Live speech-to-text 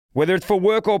Whether it's for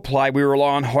work or play, we rely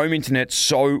on home internet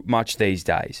so much these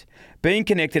days. Being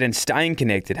connected and staying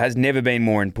connected has never been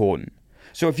more important.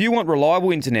 So if you want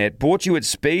reliable internet brought to you at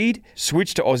speed,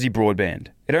 switch to Aussie Broadband.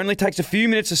 It only takes a few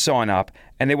minutes to sign up,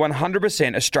 and their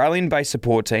 100% Australian-based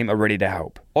support team are ready to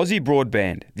help. Aussie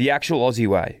Broadband, the actual Aussie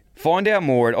way. Find out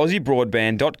more at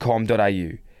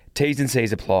aussiebroadband.com.au. T's and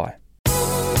C's apply.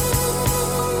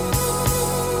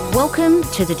 Welcome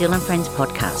to the Dylan Friends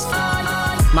podcast.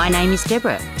 My name is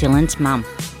Deborah, Dylan's mum.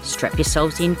 Strap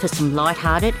yourselves in for some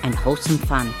light-hearted and wholesome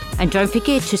fun. And don't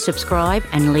forget to subscribe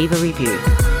and leave a review.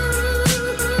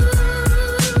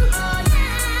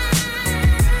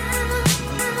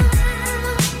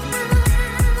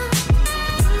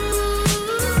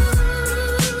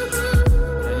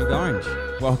 How you going?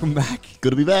 Welcome back.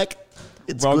 Good to be back.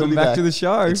 Welcome back to the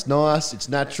show. It's nice. It's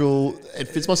natural.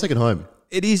 It's my second home.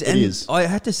 It is. It is. I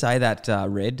had to say that,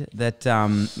 Red, that,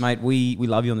 mate, we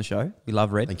love you on the show. We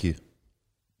love Red. Thank you.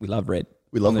 We love Red.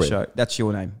 We love on the Red. show. That's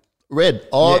your name. Red.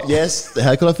 Oh, Yeah. yes.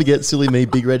 How could I forget silly me,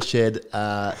 Big Red Shed?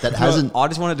 That hasn't... I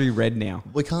just want to do Red now.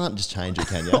 We can't just change it,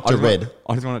 can you? I To just Red. Want,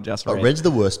 I just want it just Red. Red's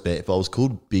the worst bet. If I was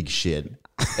called Big Shed,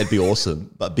 it'd be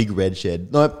awesome. But Big Red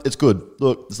Shed. No, it's good.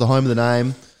 Look, it's the home of the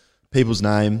name, people's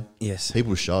name. Yes.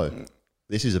 People's show.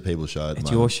 This is a people's show at the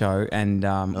It's moment. your show, and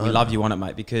we love you on it,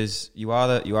 mate, because you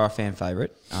are a fan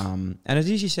favourite, and it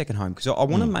is your second home. Because I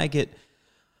want to make it,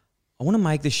 I want to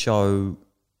make the show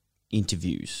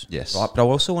interviews, Yes. right? But I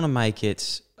also want to make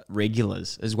it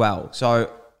regulars as well. So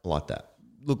I like that.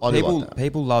 look, I do people like that.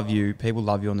 people love you. People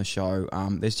love you on the show.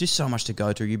 There's just so much to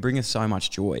go through. You bring us so much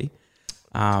joy.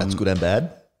 That's good and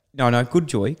bad. No, good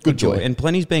joy, Good joy. and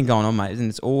plenty's been going on, mate. And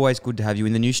it's always good to have you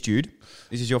in the new studio.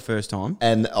 This is your first time.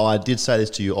 And I did say this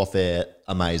to you off air,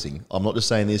 amazing. I'm not just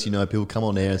saying this, people come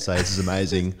on air and say this is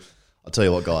amazing. I'll tell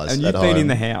you what, guys. And at you've been in home,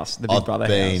 the house, the Big Brother I've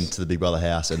been house. to the Big Brother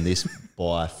house, and this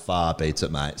by far beats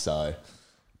it, mate. So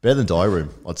better than Diary Room,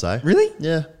 I'd say. Really?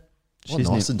 Yeah. What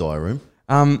Shiznit. nice than Diary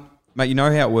Room. Mate, you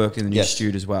know how it works in the new Yes.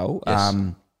 studio as well. Yes.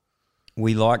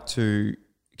 We like to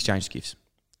exchange gifts.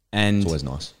 And It's always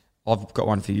nice. I've got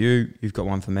one for you. You've got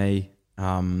one for me.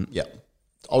 Yeah.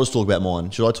 I'll just talk about mine.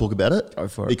 Should I talk about it? Go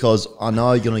for it. Because I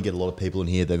know you're going to get a lot of people in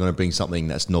here. They're going to bring something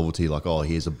that's novelty, like, oh,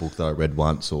 here's a book that I read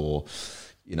once, or,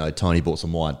 Tony bought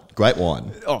some wine. Great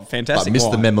wine. Oh, fantastic. But missed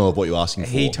the wine. memo of what you're asking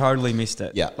for. He totally missed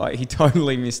it. Yeah. Like, he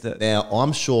totally missed it. Now,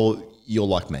 I'm sure you're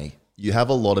like me. You have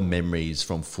a lot of memories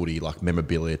from footy, like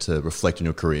memorabilia to reflect on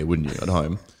your career, wouldn't you, at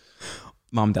home?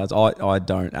 Mum does. I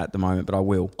don't at the moment, but I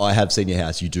will. I have seen your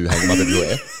house. You do hang them up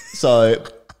everywhere. So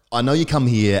I know you come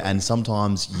here and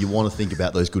sometimes you want to think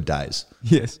about those good days.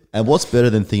 Yes. And what's better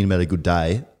than thinking about a good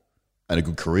day and a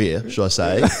good career, should I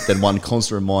say, than one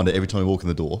constant reminder every time you walk in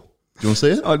the door? Do you want to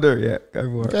see it? I do, yeah.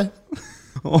 Go for it. Okay.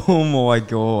 Oh, my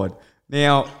God.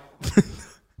 Now,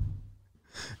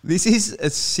 this is a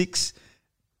 6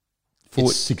 foot,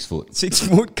 It's 6 foot. 6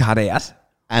 foot cutout.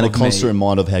 And a of constant me.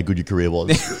 reminder of how good your career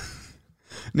was.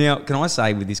 Now, can I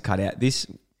say with this cutout, it's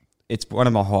one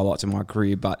of my highlights of my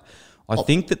career, but I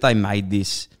think that they made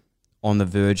this on the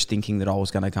verge thinking that I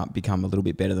was going to become a little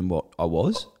bit better than what I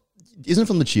was. Isn't it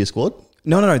from the cheer squad?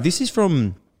 No. This is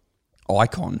from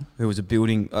Icon, who was a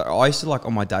building. I used to, like,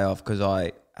 on my day off, because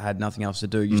I had nothing else to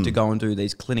do, used to go and do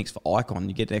these clinics for Icon.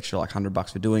 You get an extra, like,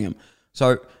 $100 for doing them.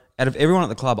 So out of everyone at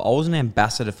the club, I was an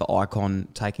ambassador for Icon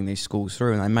taking these schools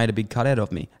through, and they made a big cutout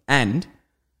of me. And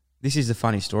this is the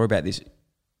funny story about this.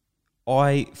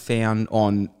 I found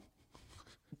on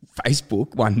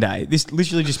Facebook one day, this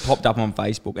literally just popped up on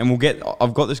Facebook, and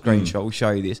I've got the screenshot, we'll show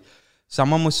you this.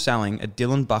 Someone was selling a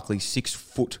Dylan Buckley 6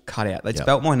 foot cutout. They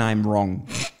spelt my name wrong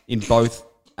in both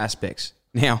aspects.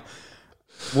 Now,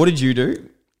 what did you do?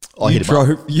 I hit him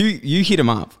up. You hit him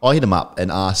up. I hit him up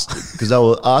and asked, because they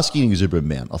were asking an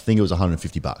exuberant amount. I think it was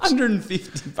 $150.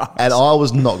 $150. And I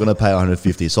was not going to pay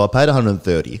 $150, so I paid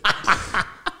 $130.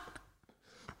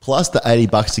 Plus the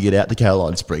 $80 to get out to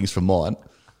Caroline Springs from mine.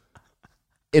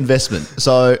 Investment.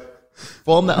 So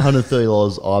from that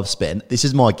 $130 I've spent, this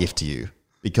is my gift to you,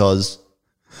 because,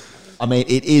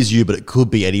 it is you, but it could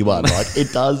be anyone. Like,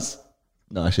 it does.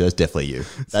 No, actually, that's definitely you.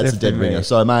 That's a dead definitely me. ringer.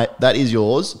 So, mate, that is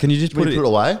yours. Can you just Will put it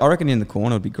away? I reckon in the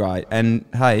corner would be great. And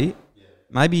hey,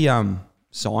 maybe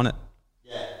sign it.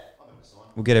 Yeah,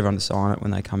 we'll get everyone to sign it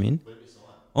when they come in.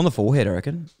 On the forehead, I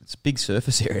reckon. It's a big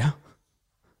surface area.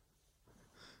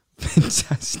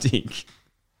 Fantastic.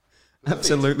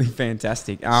 Absolutely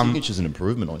fantastic. Signature's an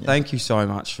improvement on you. Thank you so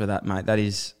much for that, mate. That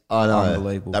is I know.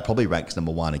 unbelievable. That probably ranks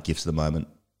number one at gifts at the moment.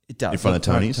 It does. in front of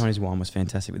Tony's. Tony's wine was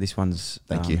fantastic, but this one's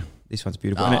Thank you. This one's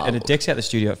beautiful, and it decks out the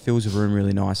studio. It fills the room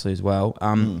really nicely as well.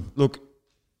 Look,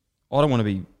 I don't want to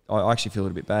be I actually feel a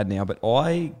little bit bad now, but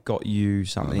I got you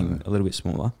something a little bit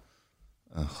smaller.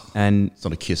 And It's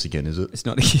not a kiss again, is it? it's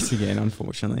not a kiss again,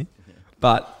 unfortunately.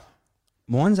 But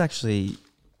mine's actually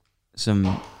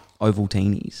some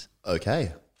Ovaltinis.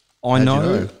 Okay. I How'd you know,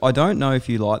 know? I don't know if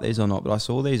you like these or not, but I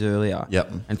saw these earlier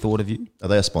Yep. and thought of you. Are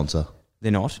they a sponsor?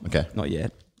 They're not. Okay. Not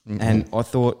yet. And I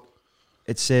thought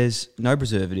it says no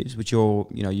preservatives, which you're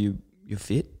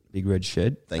fit, Big Red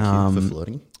Shed. Thank you for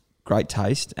flirting. Great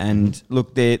taste. And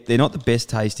look, they're not the best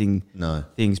tasting No.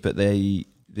 things, but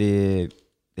they're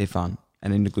fun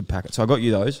and in a good packet. So I got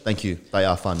you those. Thank you. They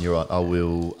are fun. You're right. I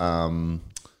will.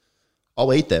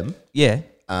 I'll eat them. Yeah.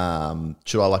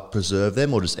 Should I like preserve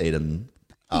them or just eat them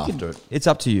after it? It's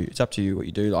up to you. It's up to you what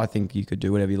you do. I think you could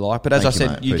do whatever you like. But as Thank I you, said,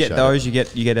 mate. you get Appreciate those.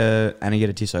 You get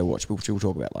a Tissot watch, which we'll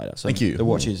talk about later. So Thank you. The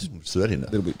watch is So that in a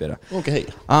little bit better. Okay.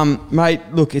 Mate,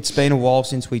 look, it's been a while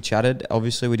since we chatted.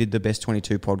 Obviously, we did the Best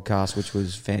 22 podcast, which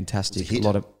was fantastic. It was a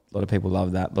hit. A lot of people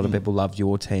loved that. A lot of people loved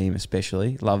your team,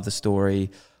 especially. Loved the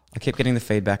story. I kept getting the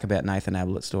feedback about Nathan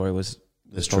Ablett's story.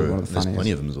 That's probably true. one of the There's funniest.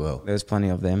 plenty of them as well. There's plenty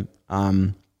of them.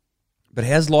 But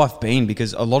how's life been?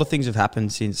 Because a lot of things have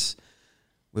happened since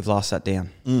we've last sat down.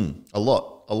 A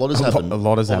lot has happened. A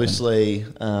lot has happened. Obviously,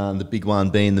 the big one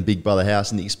being the Big Brother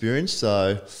house and the experience.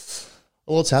 So,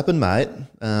 a lot's happened, mate.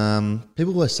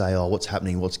 People always say, "Oh, what's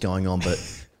happening? What's going on?" But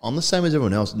I'm the same as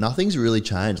everyone else. Nothing's really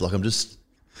changed. Like I'm just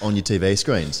on your TV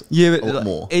screens. Yeah, a but lot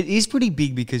more. it is pretty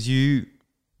big because you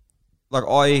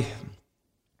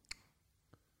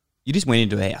just went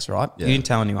into a house, right? Yeah. You didn't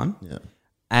tell anyone. Yeah.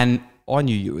 And I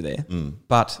knew you were there.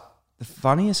 But the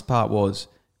funniest part was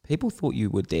people thought you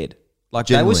were dead. Like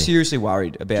they were Genuinely. seriously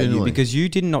worried about you Genuinely. because you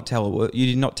did not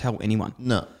tell anyone.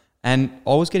 No. And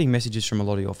I was getting messages from a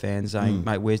lot of your fans saying,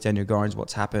 mate, where's Daniel Gorins?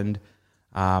 What's happened?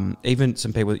 Even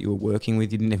some people that you were working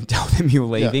with, you didn't even tell them you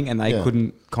were leaving and they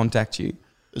couldn't contact you.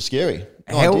 It's scary.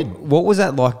 No, I did. What was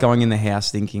that like going in the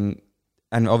house thinking,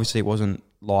 and obviously it wasn't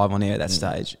live on air at that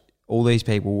stage, all these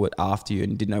people were after you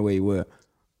and didn't know where you were.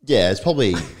 Yeah, it's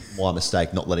probably my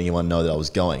mistake not letting anyone know that I was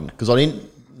going because I didn't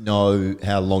know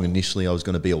how long initially I was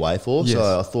going to be away for. Yes.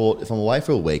 So I thought if I'm away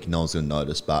for a week, no one's going to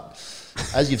notice. But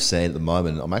as you've seen at the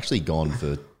moment, I'm actually gone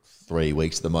for 3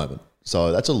 weeks at the moment.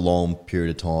 So that's a long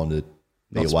period of time to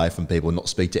be away from people and not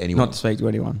speak to anyone. Not to speak to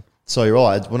anyone. So you're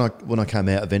right. When I came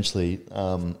out eventually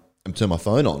and turned my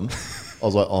phone on, I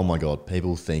was like, oh my God,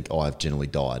 people think I've generally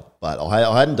died. But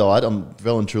I hadn't died. I'm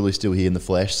well and truly still here in the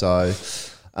flesh. So,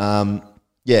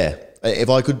 yeah, if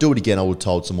I could do it again, I would have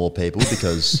told some more people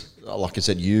because, like I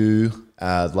said, you,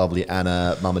 lovely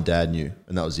Anna, mum and dad knew.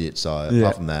 And that was it. So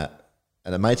apart from that,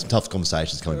 and it made some tough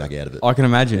conversations coming back out of it. I can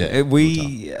imagine. Yeah,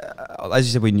 As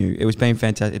you said, we knew. It's been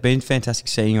fantastic. It's been fantastic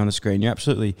seeing you on the screen. You're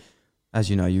absolutely, as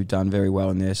you know, you've done very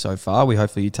well in there so far.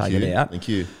 Hopefully you take it out. Thank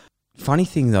you. Funny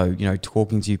thing though,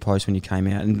 talking to you post when you came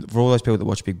out, and for all those people that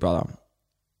watch Big Brother,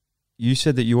 you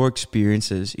said that your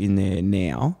experiences in there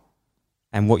now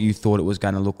and what you thought it was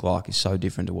going to look like is so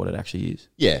different to what it actually is.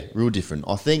 Yeah, real different.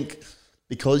 I think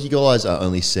because you guys are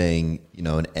only seeing,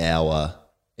 an hour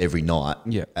every night,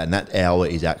 and that hour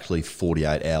is actually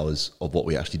 48 hours of what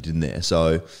we actually did in there.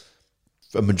 So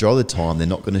for a majority of the time, they're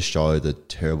not going to show the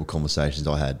terrible conversations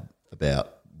I had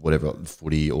about whatever,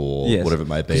 footy or whatever it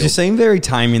may be. You seem very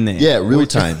tame in there. Yeah, real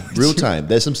tame, real tame.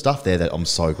 There's some stuff there that I'm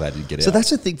so glad to get out. So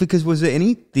that's the thing, because was there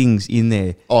any things in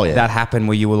there that happened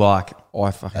where you were like, oh,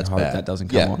 I fucking hope that doesn't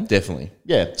come on? Yeah, definitely.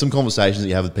 Yeah, some conversations that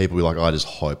you have with people, you're like, I just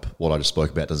hope what I just spoke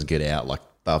about doesn't get out. Like,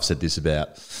 I've said this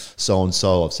about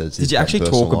so-and-so, I've said this. Did you actually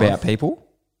talk about people?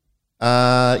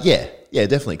 Yeah,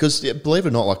 definitely. Because believe it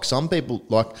or not, like some people,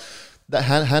 like that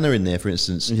Hannah in there, for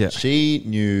instance, she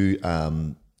knew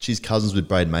she's cousins with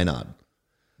Braden Maynard.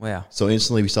 Wow. So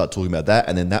instantly we start talking about that,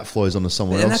 and then that flows on to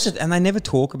someone else. And they never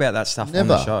talk about that stuff on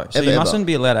the show. So Ever, you mustn't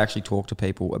be allowed to actually talk to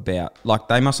people about, like,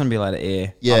 they mustn't be allowed to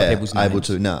air Yeah, other people's names. able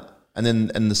to, no. And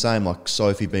the same, like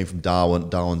Sophie being from Darwin.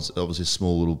 Darwin's obviously a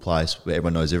small little place where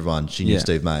everyone knows everyone. She knew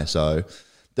Steve May. So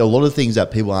there are a lot of things that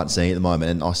people aren't seeing at the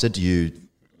moment. And I said to you,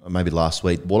 maybe last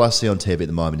week, what I see on TV at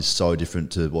the moment is so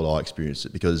different to what I experienced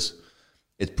it because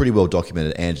it's pretty well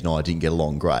documented. Ange and I didn't get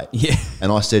along great. Yeah. And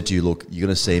I said to you, look, you're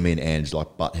going to see me and Ange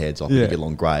like butt heads. I think we get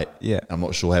along great. Yeah. And I'm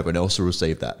not sure how everyone else will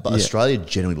receive that. But Australia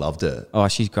generally loved her. Oh,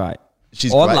 she's great.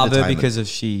 She's I great love her entertainment. because of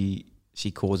she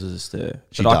causes a stir.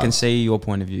 She but I does. can see your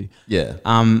point of view. Yeah.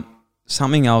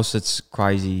 Something else that's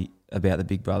crazy about the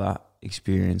Big Brother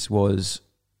experience was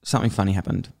something funny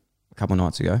happened a couple of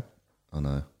nights ago I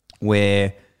know.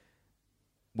 where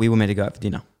we were meant to go out for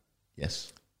dinner.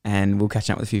 Yes. And we'll catch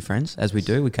up with a few friends, as we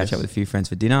do. We catch up with a few friends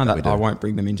for dinner. I won't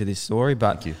bring them into this story,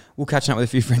 but we'll catch up with a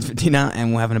few friends for dinner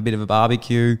and we're having a bit of a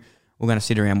barbecue. we're going to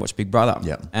sit around and watch Big Brother.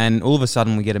 Yep. And all of a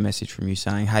sudden we get a message from you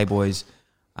saying, hey boys,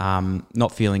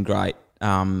 not feeling great.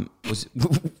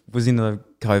 Was in the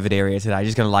COVID area today.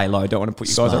 Just going to lay low. Don't want to put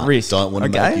you guys at risk. Don't want to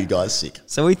make you guys sick.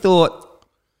 So we thought,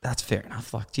 that's fair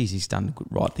enough. Like, geez, he's done the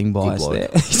right thing by us bloke. there.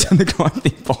 He's done the right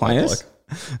thing by us.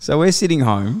 So we're sitting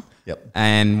home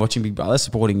and watching Big Brother,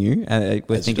 supporting you.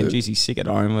 We're thinking, geez, he's sick at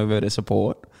home. We're there to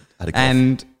support.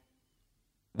 And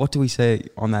what do we say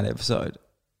on that episode?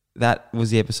 That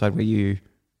was the episode where you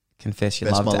confess your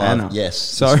love to Anna. Yes,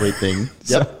 so, sweet thing.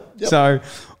 So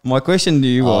my question to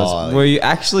you was, were you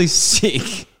actually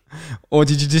sick or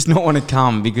did you just not want to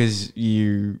come because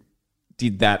you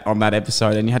did that on that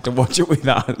episode and you had to watch it with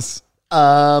us?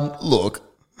 Look,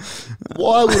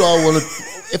 why would I want to...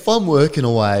 If I'm working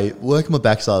away, working my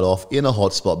backside off in a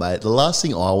hot spot, mate, the last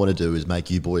thing I want to do is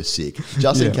make you boys sick,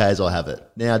 just in case I have it.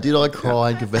 Now, did I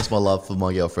cry and confess my love for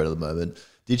my girlfriend at the moment?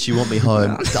 Did she want me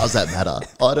home? Does that matter?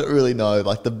 I don't really know.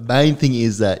 Like, the main thing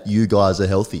is that you guys are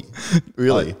healthy,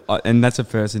 really. And that's a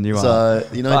person you are. So,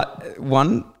 you know... But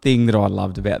one thing that I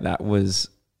loved about that was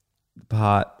the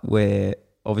part where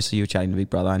obviously you were chatting to Big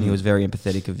Brother and he was very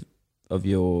empathetic of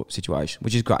your situation,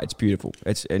 which is great. It's beautiful.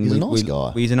 He's a nice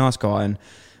guy. He's a nice guy and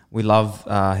we love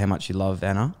how much you love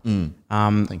Anna.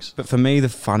 Thanks. But for me, the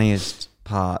funniest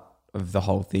part of the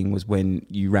whole thing was when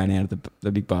you ran out of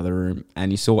the Big Brother room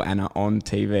and you saw Anna on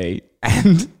TV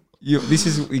and this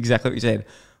is exactly what you said.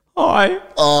 Hi.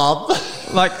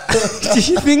 Like, do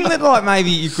you think that like maybe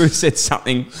you could have said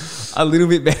something a little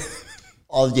bit better?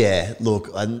 Oh yeah, look,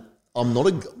 I'm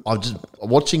just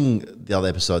watching the other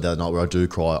episode the other night where I do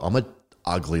cry. I'm a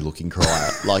ugly looking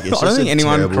crier. Like, it's I don't think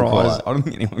anyone cries. Cry. I don't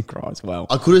think anyone cries well.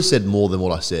 I could have said more than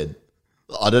what I said.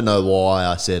 I don't know why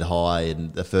I said hi,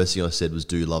 and the first thing I said was,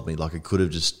 do you love me? Like, I could have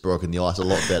just broken the ice a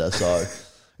lot better. So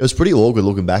it was pretty awkward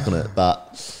looking back on it.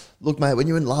 But look, mate, when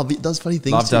you're in love, it does funny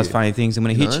things. Love does funny things, and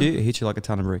when it hits you like a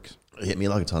ton of bricks. It hit me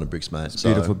like a ton of bricks, mate. It's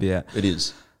beautiful, yeah. It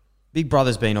is. Big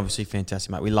Brother's been obviously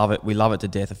fantastic, mate. We love it. We love it to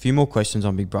death. A few more questions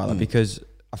on Big Brother because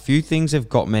a few things have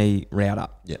got me riled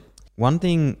up. Yeah. One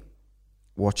thing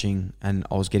watching, and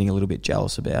I was getting a little bit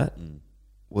jealous about,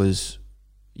 was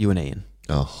you and Ian.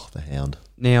 Oh, the hound.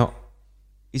 Now,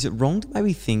 is it wrong to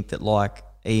maybe think that like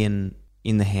Ian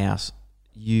in the house,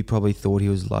 you probably thought he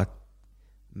was like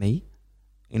me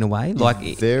in a way?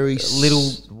 Like very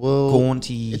little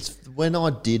gaunty. It's when I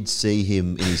did see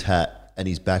him in his hat and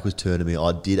his back was turned to me,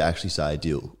 I did actually say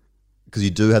deal. Because you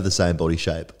do have the same body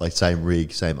shape, like same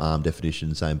rig, same arm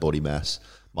definition, same body mass,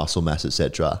 muscle mass,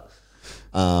 etc.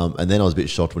 And then I was a bit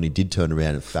shocked when he did turn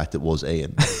around. In fact, it was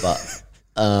Ian. But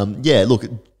yeah, look,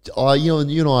 you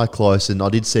and I are close, and I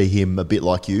did see him a bit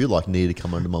like you, like needed to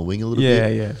come under my wing a little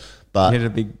bit. Yeah. But he had a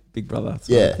big brother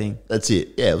sort of thing. That's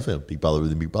it. Yeah, it was a big brother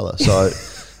with a big brother. So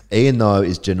Ian, though,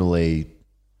 is generally,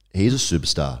 he's a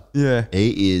superstar. Yeah.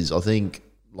 He is, I think,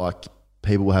 like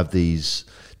people have these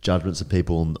judgments of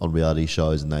people on reality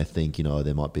shows and they think, you know,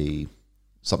 there might be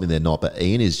something they're not. But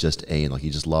Ian is just Ian. Like,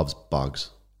 he just loves bugs,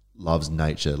 loves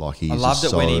nature. Like, he's I loved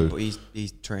it when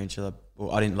he's tarantula.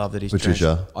 Well, I didn't love that he's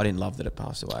Patricia. I didn't love that it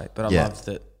passed away, but I loved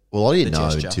that. Well, I didn't know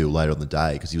until later on the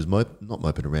day because he was not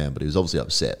moping around, but he was obviously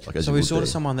upset. Like, so he's sort of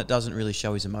someone that doesn't really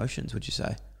show his emotions, would you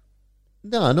say?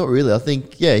 No, not really. I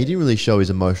think, he didn't really show his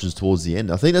emotions towards the end.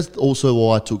 I think that's also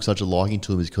why I took such a liking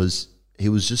to him, is because he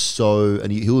was just so,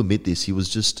 and he'll admit this, he was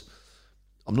just,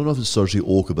 I'm not know if it's socially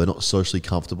awkward, but not socially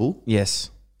comfortable. Yes.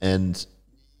 And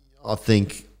I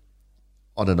think,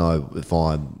 I don't know if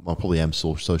I probably am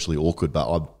socially awkward,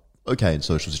 but I'm okay in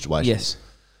social situations. Yes.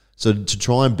 So to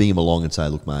try and bring him along and say,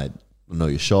 look, mate, I know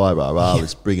you're shy,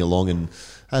 let's bring you along and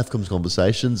have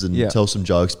conversations and tell some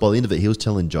jokes. By the end of it, he was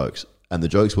telling jokes. And the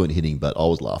jokes weren't hitting, but I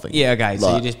was laughing. Yeah, okay.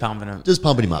 So you're just pumping him. Just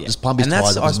pumping him up. Yeah. Just pump his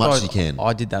tyres up as much as you can.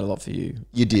 I did that a lot for you.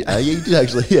 You did. You did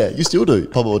actually. Yeah, you still do.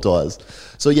 Pump all tyres.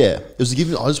 So yeah, it was I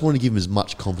just wanted to give him as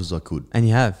much confidence as I could. And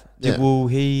you have. Yeah. Will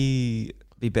he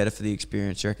be better for the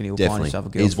experience? Do you reckon he'll find himself a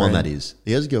girlfriend? He's one that is.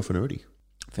 He has a girlfriend already.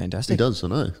 Fantastic. He does, I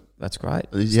know. That's great.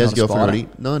 He has a girlfriend already.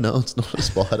 No, it's not a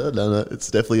spider. No,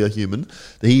 it's definitely a human.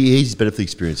 He's better for the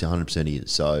experience. 100% he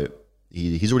is. So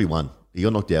he's already won. He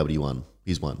got knocked out, but he won.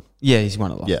 He's won. Yeah, he's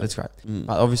won a lot. Yeah. That's great.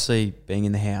 But obviously, being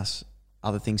in the house,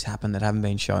 other things happen that haven't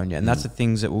been shown yet. And that's the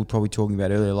things that we were probably talking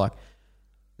about earlier. Like,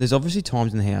 there's obviously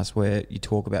times in the house where you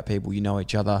talk about people, you know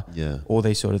each other, all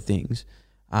these sort of things.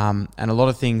 And a lot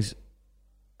of things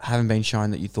haven't been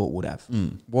shown that you thought would have.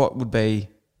 What would be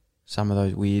some of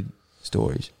those weird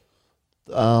stories?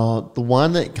 The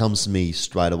one that comes to me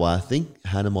straight away, I think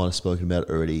Hannah might have spoken about it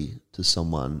already to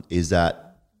someone, is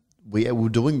that we're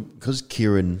doing, because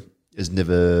Kieran has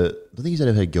never, I don't think he's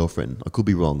ever had a girlfriend. I could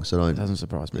be wrong, so don't. Doesn't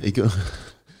surprise me.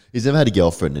 He's never had a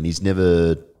girlfriend, and he's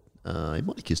never. He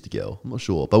might have kissed a girl. I'm not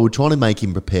sure, but we're trying to make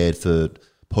him prepared for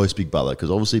post Big Brother,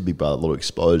 because obviously Big Brother, a lot of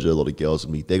exposure, a lot of girls,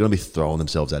 they're going to be throwing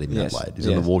themselves at him in Adelaide. He's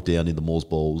going to walk down in the Moors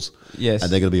balls, and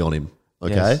they're going to be on him.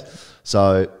 Okay,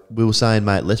 so we were saying,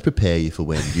 mate, let's prepare you for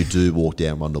when you do walk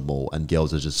down Rundle Mall and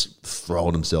girls are just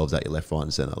throwing themselves at you left, right,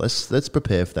 and centre. Let's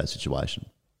prepare for that situation.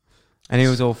 And he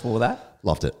was all for that.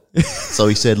 Loved it. So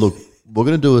he said, look, we're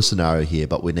going to do a scenario here,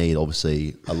 but we need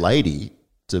obviously a lady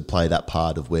to play that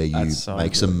part of where you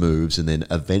make some moves, and then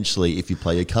eventually, if you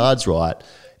play your cards right,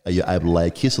 you're able to lay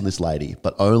a kiss on this lady,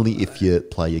 but only if you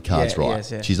play your cards right.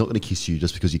 Yes, yeah. She's not going to kiss you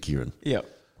just because you're Kieran. Yeah.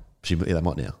 They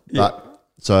might now. Yeah. But,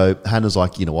 so Hannah's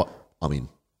like, you know what? I'm in.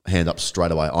 Hand up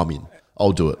straight away. I'm in.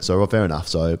 I'll do it. So well, fair enough.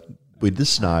 So with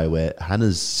this scenario where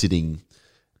Hannah's sitting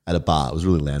at a bar, it was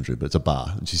really loungery, but it's a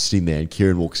bar, and she's sitting there, and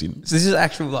Kieran walks in. So this is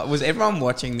actual. Like, was everyone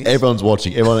watching this? Everyone's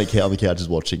watching. Everyone on the couch is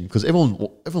watching, because everyone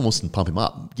wants to pump him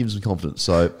up, give him some confidence.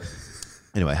 So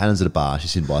anyway, Hannah's at a bar.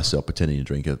 She's sitting by herself, pretending to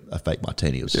drink a fake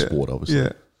martini. It was just water, obviously.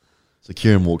 Yeah. So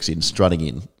Kieran walks in, strutting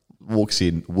in. Walks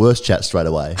in, worst chat straight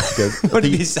away. Goes, what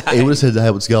did he say? He would have said,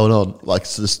 hey, what's going on? Like,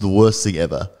 it's just the worst thing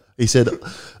ever. He said,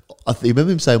 I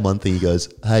remember him saying one thing. He goes,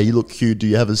 hey, you look cute. Do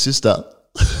you have a sister?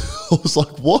 I was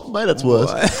like, what, mate? That's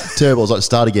worse. Terrible. I was like,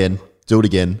 start again. Do it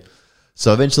again.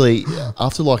 So eventually,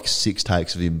 after like 6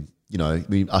 takes of him, you know,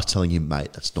 us telling him,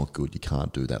 mate, that's not good. You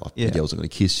can't do that. Like, the girls are going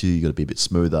to kiss you. You got to be a bit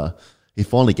smoother. He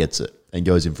finally gets it and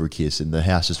goes in for a kiss, and the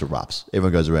house just erupts.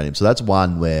 Everyone goes around him. So that's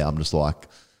one where I'm just like,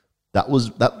 that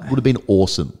would have been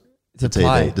awesome to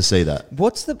TV, to see that.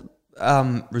 What's the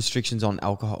restrictions on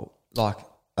alcohol? Like,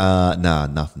 nah,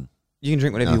 nothing. You can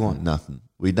drink whatever you want. Nothing.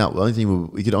 The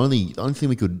only thing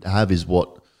we could have is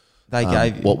what they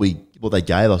gave you. what they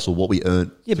gave us, or what we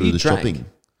earned through the shopping.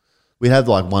 We have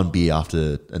like one beer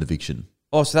after an eviction.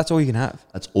 Oh, so that's all you can have.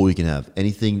 That's all you can have.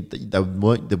 Anything there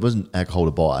wasn't alcohol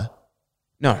to buy.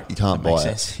 No, you can't buy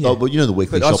it. Yeah. But you know the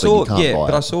weekly shopping, you can't buy it.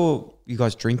 But I saw you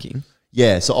guys drinking.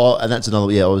 Yeah, so and that's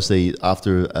another. Yeah, obviously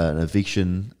after an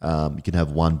eviction, you can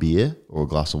have one beer or a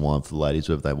glass of wine for the ladies,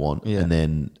 whatever they want. Yeah. And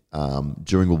then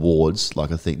during awards,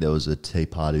 like I think there was a tea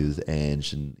party with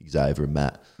Ange and Xavier and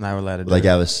Matt. They were allowed to. They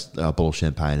gave us a bottle of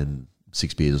champagne and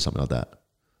 6 beers or something like that.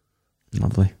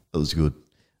 Lovely. It was good.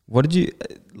 What did you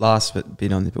last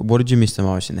bit on this? But what did you miss the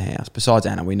most in the house besides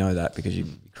Anna? We know that because you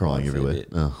crying everywhere.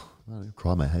 Oh, I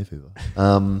cry my hay fever.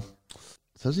 So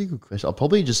that's a good question. I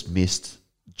probably just missed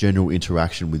general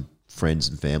interaction with friends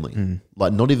and family.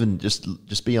 Like not even just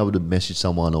being able to message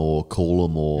someone or call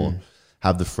them or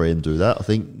have the freedom to do that. I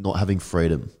think not having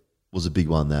freedom was a big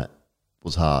one that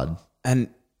was hard. And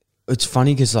it's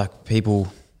funny because like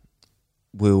people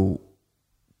will,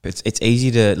 it's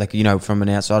easy to like, you know, from an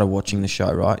outsider watching the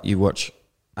show, right? You watch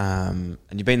and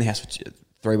you've been in the house for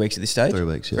 3 weeks at this stage? 3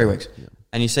 weeks, yeah. 3 weeks. Yeah.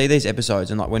 And you see these episodes,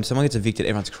 and like when someone gets evicted,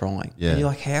 everyone's crying. Yeah. And you're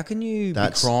like, how can you be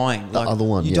crying? The like, other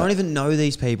one, you don't even know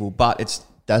these people, but it's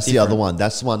that's different. the other one.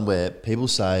 That's the one where people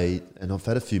say, and I've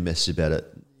had a few messages about it.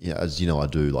 Yeah, as you know, I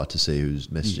do like to see who's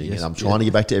messaging, and I'm trying to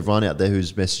get back to everyone out there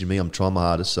who's messaging me. I'm trying my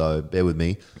hardest, so bear with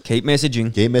me. Keep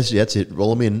messaging. Keep messaging. That's it.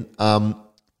 Roll them in.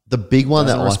 The big one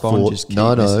that I thought,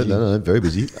 no, very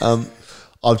busy.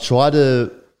 I've tried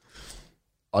to.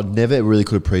 I never really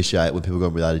could appreciate when people go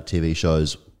on reality TV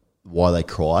shows why they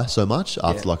cry so much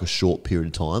after like a short period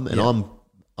of time. And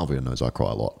everyone knows I cry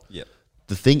a lot. Yeah.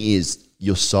 The thing is,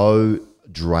 you're so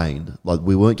drained. Like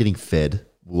we weren't getting fed.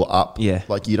 We were up. Yeah.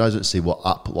 Like you don't see we're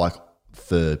up like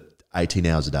for 18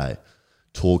 hours a day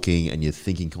talking, and you're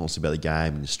thinking constantly about the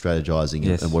game and you're strategizing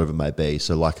and whatever it may be.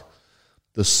 So like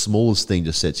the smallest thing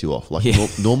just sets you off. Like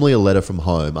normally a letter from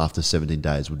home after 17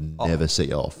 days would never set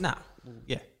you off. Nah.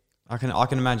 Yeah. I can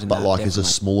imagine but that. But like it's the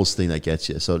smallest thing that gets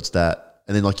you. So it's that.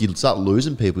 And then like you start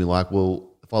losing people. You're like, well,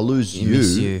 if I lose you.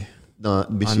 Miss you. No,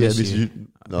 miss you.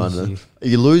 No. If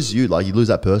you lose you, like you lose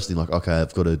that person, you're like, okay,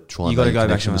 I've got to try and make a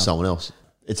connection with someone else.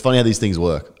 It's funny how these things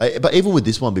work. But even with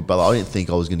this one, Big Brother, I didn't think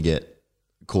I was going to get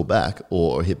called back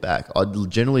or hit back. I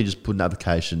generally just put an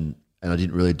application, and I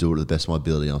didn't really do it to the best of my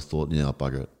ability. And I thought, I'll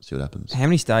bugger it, see what happens. How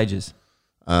many stages?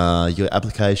 You got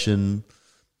application,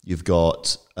 you've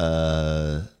got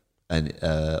an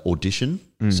audition,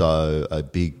 so a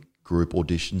big group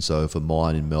audition. So for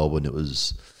mine in Melbourne, it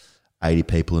was 80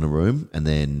 people in a room, and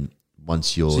then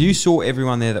once you're... So you saw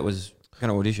everyone there that was going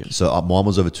to audition? So mine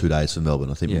was over 2 days for Melbourne.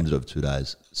 I think mine was over 2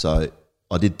 days. So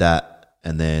I did that,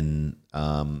 and then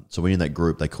so when you're in that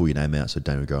group, they call your name out. So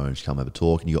Daniel go and come have a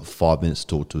talk, and you got 5 minutes to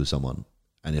talk to someone.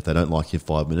 And if they don't like you in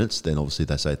 5 minutes, then obviously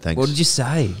they say thanks. What did you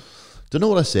say? Don't know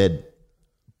what I said,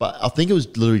 but I think it was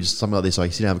literally just something like this. Like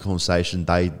you sit down and have a conversation,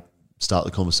 they start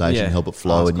the conversation, help it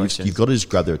flow, and you've got to just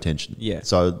grab their attention. Yeah.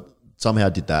 So somehow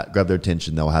did that, grabbed their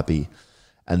attention, they were happy.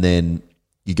 And then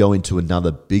you go into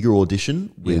another bigger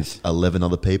audition with 11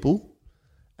 other people.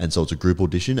 And so it's a group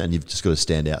audition and you've just got to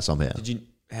stand out somehow.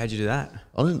 How'd you do that?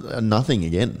 Nothing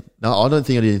again. No, I don't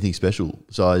think I did anything special.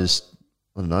 So I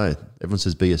don't know. Everyone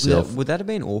says be yourself. Would that have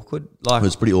been awkward? Like, it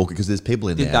was pretty awkward because there's people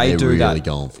in there did they and they're do really that?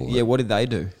 going for it. Yeah, what did they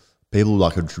do? People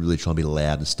like are really trying to be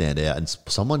loud and stand out. And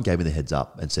someone gave me the heads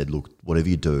up and said, look, whatever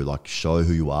you do, like show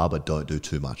who you are, but don't do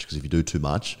too much. Because if you do too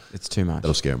much, it's too much.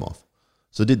 That'll scare them off.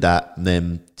 So I did that and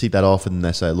then tick that off and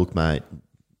they say, look, mate,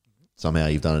 somehow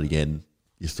you've done it again.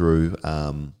 You're through.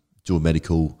 Do a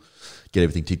medical, get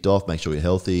everything ticked off, make sure you're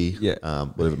healthy,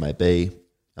 whatever it may be.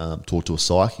 Talk to a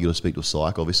psych. You got to speak to a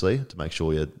psych, obviously, to make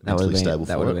sure you're mentally stable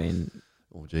for it. That would have been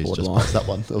oh, geez, just passed that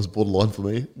one. That was borderline for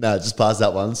me. No, just passed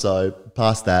that one. So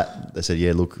past that, they said,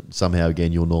 yeah, look, somehow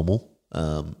again, you're normal.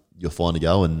 You're fine to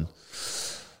go. And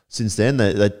since then,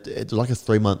 it's like a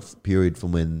 3-month period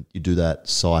from when you do that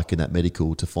psych and that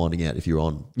medical to finding out if you're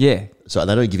on. Yeah. So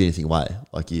they don't give you anything away.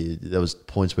 Like there was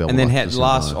points where. And then how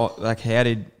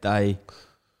did they?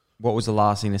 What was the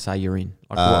last thing to say you're in?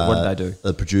 Like what did they do?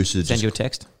 The producer send you a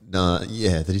text. No,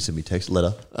 they did send me a text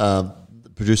letter. The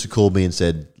producer called me and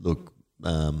said, "Look,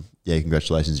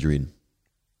 congratulations, you're in."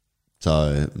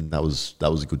 So that was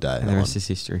a good day. And the rest is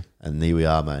history. And here we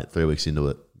are, mate. 3 weeks into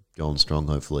it, going strong,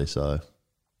 hopefully. So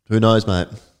who knows, mate?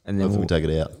 And then we'll take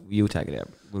it out. You'll take it out.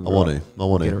 I want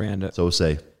to get around it. So we'll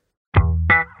see.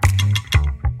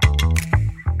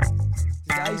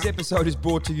 Today's episode is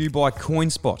brought to you by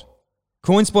CoinSpot.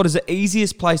 CoinSpot is the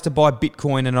easiest place to buy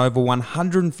Bitcoin and over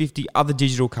 150 other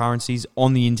digital currencies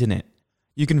on the internet.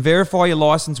 You can verify your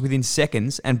license within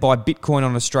seconds and buy Bitcoin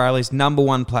on Australia's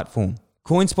 #1 platform.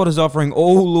 CoinSpot is offering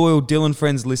all loyal Dylan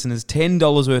Friends listeners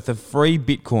 $10 worth of free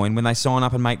Bitcoin when they sign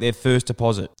up and make their first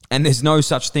deposit. And there's no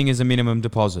such thing as a minimum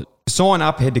deposit. To sign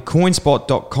up, head to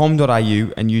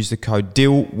coinspot.com.au and use the code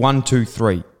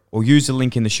DIL123 or use the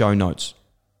link in the show notes.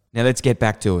 Now let's get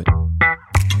back to it.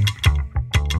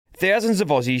 Thousands of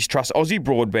Aussies trust Aussie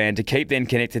Broadband to keep them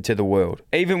connected to the world,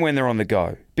 even when they're on the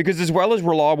go. Because as well as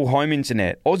reliable home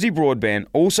internet, Aussie Broadband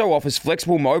also offers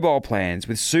flexible mobile plans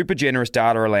with super generous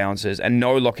data allowances and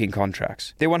no lock-in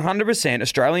contracts. Their 100%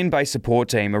 Australian-based support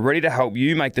team are ready to help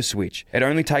you make the switch. It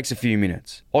only takes a few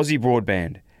minutes. Aussie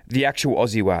Broadband, the actual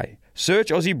Aussie way. Search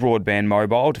Aussie Broadband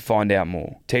Mobile to find out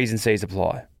more. T's and C's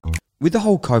apply. With the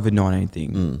whole COVID-19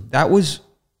 thing,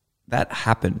 that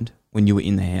happened when you were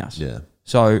in the house. Yeah.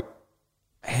 So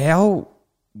how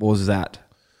was that?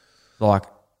 Like,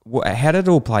 how did it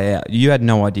all play out? You had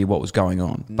no idea what was going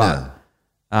on. But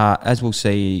as we'll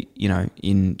see,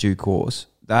 in due course,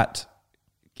 that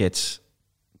gets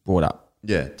brought up.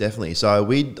 Yeah, definitely. So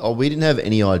we didn't have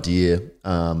any idea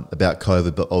about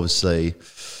COVID, but obviously...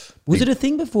 Was it a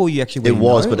thing before you actually went? It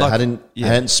was, but it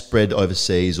hadn't spread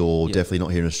overseas or definitely not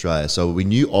here in Australia. So we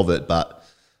knew of it, but...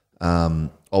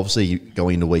 obviously,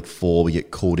 going into week 4, we get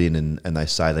called in and they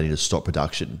say they need to stop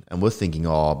production. And we're thinking,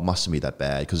 it mustn't be that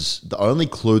bad. Because the only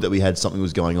clue that we had something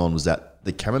was going on was that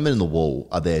the cameramen in the wall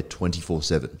are there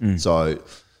 24/7. So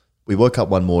we woke up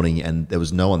one morning and there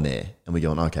was no one there. And we're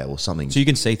going, okay, well, something... So you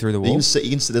can see through the walls? You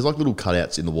can see, there's like little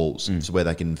cutouts in the walls so where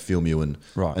they can film you and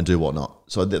do whatnot.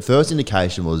 So the first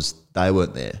indication was they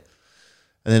weren't there.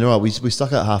 And then, we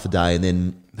stuck out half a day and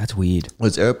then... That's weird.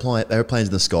 There's airplanes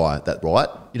in the sky, You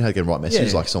know how to get a right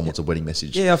message? Like someone wants a wedding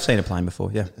message. Yeah, I've seen a plane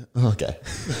before, yeah. Okay.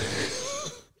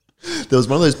 There was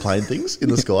one of those plane things in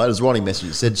the sky. It was writing a message.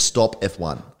 It said, stop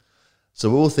F1. So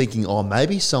we were thinking,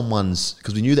 maybe someone's...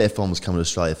 Because we knew the F1 was coming to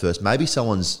Australia first. Maybe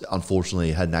someone's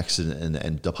unfortunately had an accident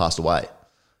and passed away.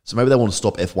 So maybe they want to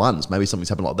stop F1s. Maybe something's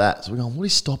happened like that. So we're going, what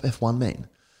does stop F1 mean?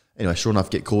 Anyway, sure enough,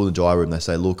 get called in the gyro room. They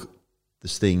say, look...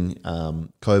 This thing,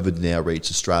 COVID now reached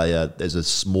Australia. There's a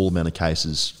small amount of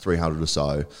cases, 300 or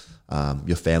so.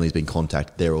 Your family's been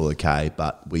contacted. They're all okay,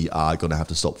 but we are going to have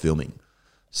to stop filming.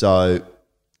 So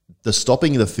the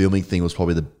stopping of the filming thing was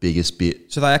probably the biggest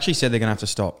bit. So they actually said they're going to have to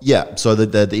stop? Yeah. So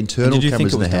the internal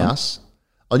cameras in the house,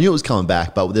 I knew it was coming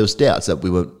back, but there was doubts that we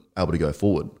weren't able to go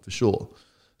forward for sure.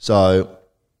 So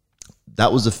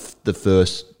that was the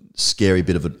first scary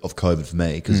bit of COVID for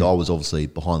me because I was obviously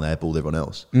behind the eight ball with everyone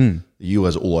else. You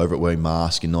guys are all over it wearing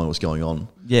masks and knowing what's going on.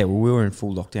 Yeah, well, we were in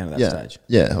full lockdown at that stage.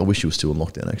 Yeah, I wish you were still in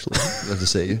lockdown actually. Glad to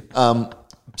see you.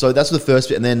 So that's the first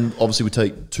bit. And then obviously we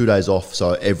take 2 days off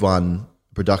so everyone,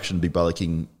 production, Big Brother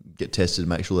can get tested and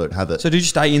make sure they don't have it. So did you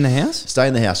stay in the house? Stay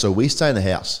in the house. So we stay in the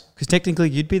house. Because technically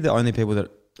you'd be the only people that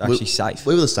are actually safe.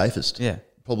 We were the safest. Yeah.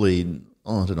 Probably,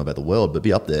 I don't know about the world, but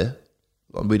be up there.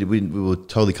 We were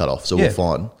totally cut off, so we're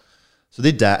fine. So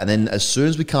did that, and then as soon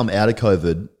as we come out of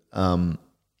COVID,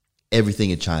 everything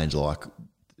had changed. Like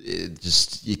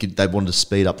they wanted to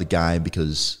speed up the game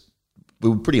because we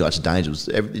were pretty much dangerous.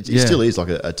 It still is like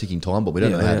a ticking time bomb. We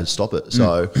don't know how to stop it.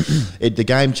 So the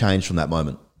game changed from that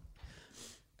moment.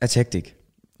 That's hectic.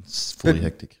 It's fully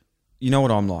hectic. You know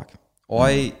what I'm like?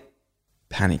 I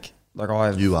panic.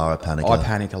 You are a panicker. I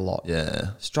panic a lot.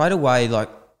 Yeah. Straight away, like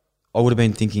I would have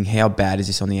been thinking, how bad is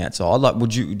this on the outside? Like,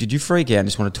 did you freak out and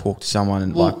just want to talk to someone?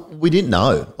 And we didn't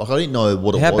know. Like, I didn't know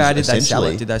what it was. How bad did they sell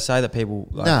it? Did they say that people?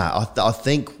 Like, nah, I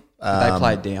think they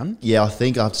played down. Yeah, I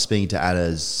think after speaking to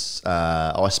Anna's,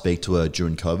 I speak to her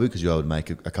during COVID because you would make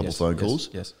a couple of phone calls.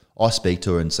 Yes. I speak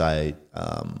to her and say,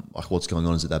 like, what's going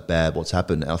on? Is it that bad? What's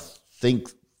happened? And I think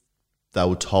they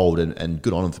were told, and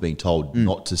good on them for being told,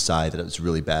 not to say that it's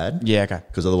really bad. Yeah, okay.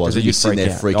 Because otherwise you're sitting there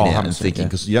freaking out and thinking,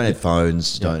 because you don't have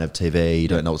phones, you don't have TV, you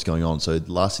don't know what's going on. So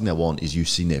the last thing they want is you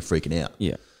sitting there freaking out.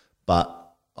 Yeah. But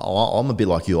I'm a bit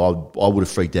like you. I would have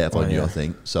freaked out if I knew, I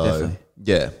think. So, definitely.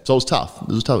 yeah. So it was tough. It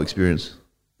was a tough experience.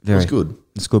 It was good.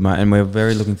 It's good, mate. And we're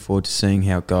very looking forward to seeing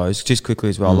how it goes. Just quickly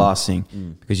as well, last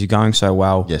thing, because you're going so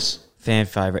well. Yes. Fan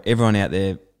favourite. Everyone out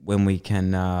there, when we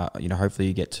can, hopefully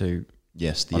you get to...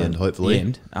 Yes, the end, hopefully. The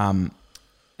end.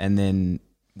 And then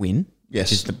win.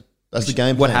 Yes. That's the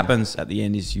game plan. What happens at the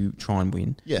end is you try and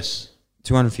win. Yes.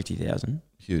 250,000.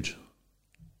 Huge.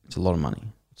 It's a lot of money.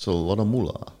 It's a lot of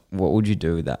moolah. What would you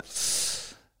do with that?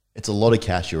 It's a lot of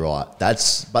cash, you're right.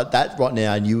 But that right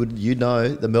now, and you know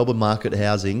the Melbourne market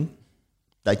housing,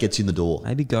 that gets you in the door.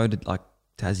 Maybe go to like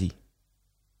Tassie.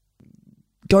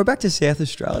 Go back to South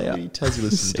Australia. How many Tassie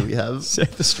listeners do we have?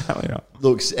 South Australia.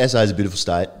 Look, SA is a beautiful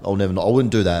state. I wouldn't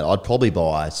do that. I'd probably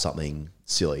buy something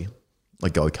silly,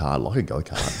 like a go-kart. I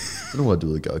don't know what I'd do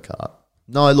with a go-kart.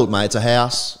 No, look, mate, it's a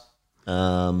house.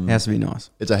 House would be nice.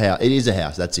 It's a house. It is a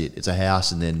house. That's it. It's a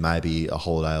house and then maybe a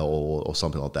holiday or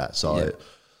something like that. So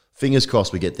fingers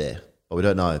crossed we get there. But we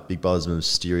don't know. Big Brother's a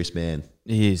mysterious man.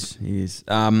 He is.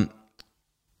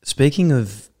 Speaking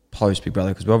of post Big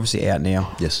Brother, because we're obviously out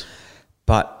now. Yes.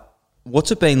 But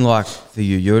what's it been like for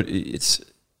you? You're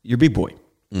a big boy,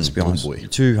 let's be honest. Boy.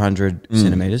 200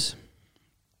 centimetres.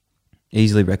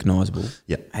 Easily recognisable.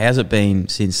 Yeah. How's it been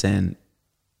since then,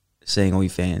 seeing all your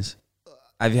fans?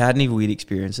 Have you had any weird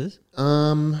experiences?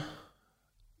 It's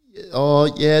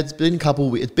been a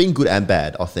couple. It's been good and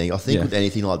bad, I think. Yeah. With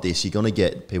anything like this, you're going to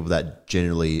get people that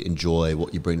generally enjoy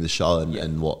what you bring to the show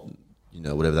and what,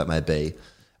 whatever that may be.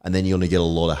 And then you're going to get a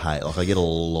lot of hate. Like, I get a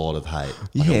lot of hate.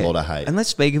 A lot of hate. And let's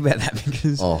speak about that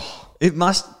because it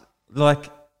must,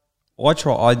 like,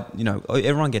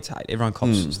 everyone gets hate. Everyone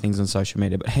cops things on social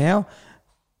media. But how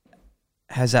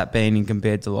has that been in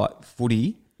compared to, like,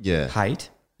 footy hate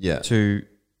to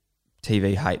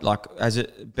TV hate? Like, has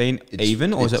it been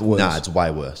even or is it worse? No, it's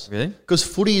way worse. Really? Because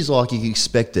footy is like, you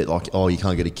expect it. Like, you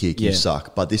can't get a kick, you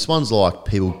suck. But this one's like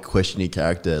people question your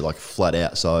character, like, flat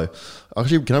out. So...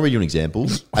 Actually, can I read you an example?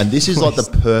 And this is like the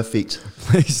perfect...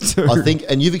 Please do. I think,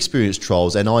 and you've experienced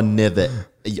trolls, and I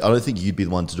don't think you'd be the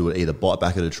one to do it either, bite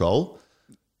back at a troll.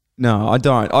 No, I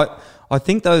don't. I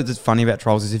think, though, that's funny about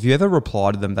trolls is if you ever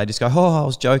reply to them, they just go, I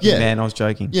was joking, man, I was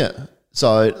joking. Yeah.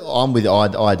 So I'm with you.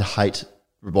 I'd hate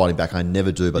replying back. I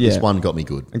never do, but this one got me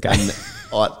good. Okay. And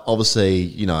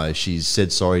obviously, she's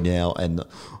said sorry now, and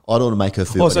I don't want to make her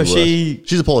feel so any worse.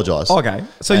 She's apologised. Okay.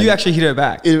 So you actually hit her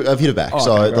back? I've hit her back.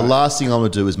 The last thing I'm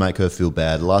going to do is make her feel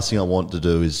bad. The last thing I want to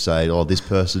do is say, this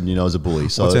person, is a bully.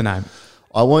 So what's her name?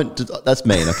 I won't... That's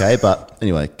mean, okay? But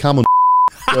anyway, come on,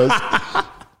 goes,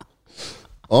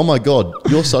 oh my God,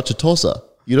 you're such a tosser.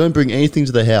 You don't bring anything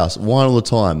to the house. Whine all the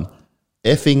time.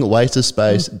 Effing waste of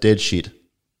space, dead shit.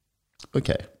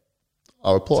 Okay.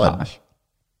 I replied. Harsh.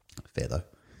 Fair though.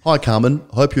 Hi Carmen,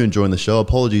 hope you're enjoying the show.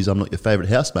 Apologies I'm not your favourite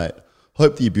housemate.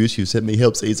 Hope the abuse you've sent me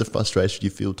helps ease the frustration you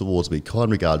feel towards me.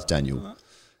 Kind regards, Daniel.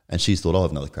 And she's thought, I'll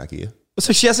have another crack here.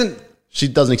 So she hasn't... She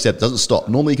doesn't accept, doesn't stop.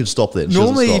 Normally you can stop there.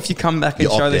 Normally if you come back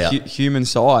and show the human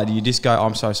side, you just go,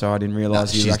 I'm so sorry, I didn't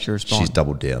realise you actually respond. She's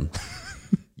doubled down.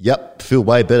 Yep, feel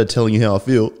way better telling you how I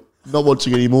feel. Not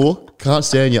watching anymore. Can't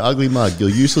stand your ugly mug. You're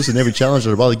useless in every challenge.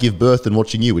 I'd rather give birth than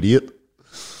watching you, idiot.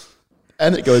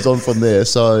 And it goes on from there.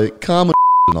 So Carmen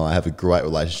and I have a great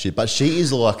relationship, but she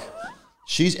is like,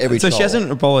 she's every So she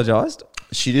hasn't apologised?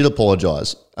 She did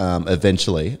apologise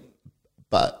eventually,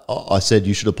 but I said,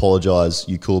 you should apologise.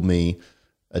 You called me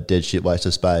a dead shit waste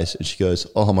of space. And she goes,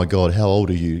 oh my God, how old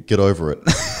are you? Get over it.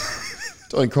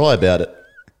 Don't cry about it.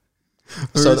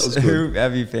 So that was good. Who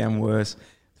have you found worse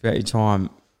throughout your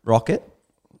time? Rocket?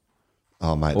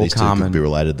 Oh, mate, or these Carmen? two could be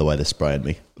related the way they're spraying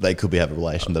me. They could have a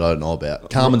relation that I don't know about.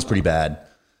 Carmen's pretty bad.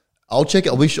 I'll check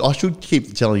it. I should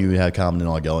keep telling you how Carmen and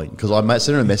I are going because I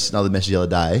sent her another message the other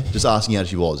day just asking how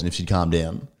she was and if she'd calmed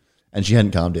down. And she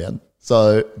hadn't calmed down.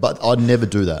 So, but I'd never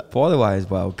do that. By the way, as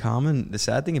well, Carmen. The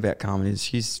sad thing about Carmen is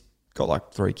she's got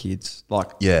like 3 kids,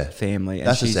 like family, and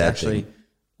That's the she's sad actually thing.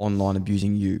 online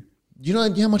abusing you. You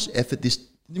know how much effort this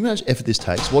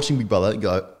takes? Watching Big Brother and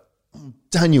go,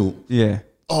 Daniel, Yeah.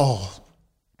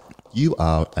 you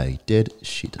are a dead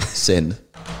shit. Send.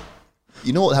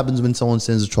 You know what happens when someone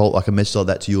sends a troll like a message like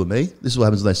that to you and me? This is what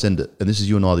happens when they send it, and this is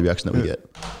you and I, the reaction that we get.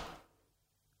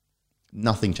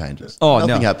 Nothing changes.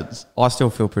 Nothing happens. I still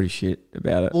feel pretty shit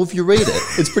about it, Well, if you read it,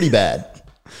 it's pretty bad.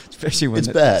 especially when it's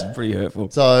bad. It's pretty hurtful.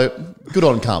 So good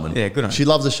on Carmen. Yeah, good on her. She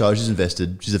loves the show. She's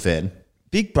invested. She's a fan.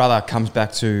 Big Brother comes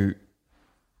back to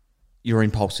your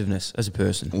impulsiveness as a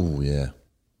person. Oh yeah,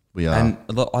 we are. And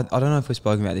look, I don't know if we've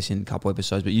spoken about this in a couple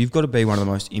episodes, but you've got to be one of the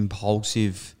most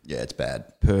impulsive yeah, it's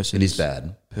bad. persons. It is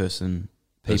bad. People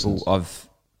Persons. I've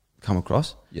come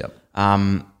across. Yep.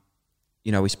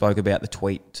 You know, we spoke about the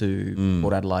tweet to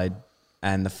Port Adelaide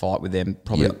and the fight with them.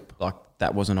 Probably like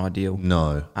that wasn't ideal.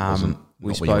 No, wasn't.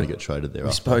 We Not when you want to get traded there.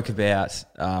 We spoke about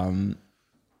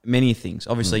many things.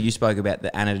 Obviously, you spoke about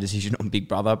the Anna decision on Big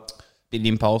Brother. Bit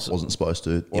impulse. Wasn't supposed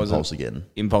to. Impulse again.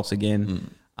 Impulse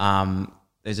again.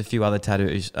 There's a few other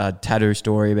tattoos. Tattoo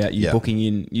story about you booking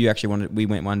in. You actually wanted. We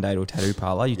went one day to a tattoo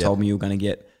parlor. You told me you were going to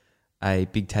get a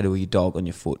big tattoo of your dog on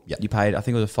your foot. Yep. You paid. I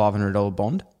think it was a $500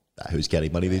 bond Who's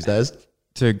counting money these days?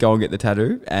 to go and get the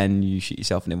tattoo, and you shit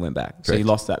yourself and then went back. So you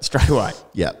lost that straight away.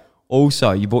 Yeah.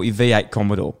 Also, you bought your V8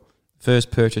 Commodore.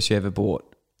 First purchase you ever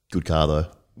bought. Good car though.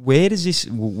 Where does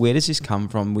this come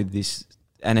from with this?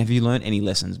 And have you learned any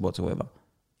lessons whatsoever?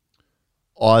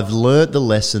 I've learnt the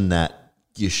lesson that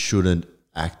you shouldn't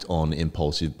act on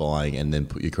impulsive buying and then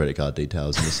put your credit card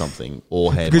details into something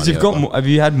or hand Because money you've got over. more, have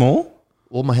you had more?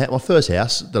 Well, my first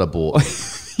house that I bought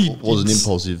was an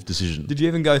impulsive decision. Did you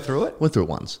even go through it? Went through it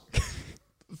once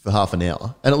for half an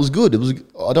hour, and it was good. It was.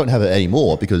 I don't have it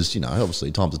anymore because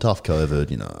obviously times are tough,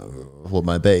 COVID, what it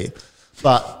may be.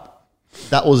 But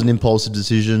that was an impulsive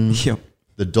decision. Yep.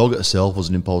 The dog itself was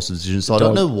an impulsive decision. So I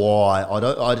don't know why.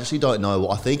 I actually don't know.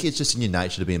 I think it's just in your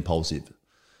nature to be impulsive.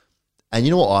 And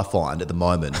you know what I find at the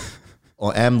moment?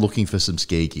 I am looking for some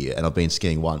ski gear, and I've been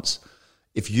skiing once.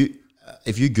 If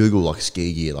you Google like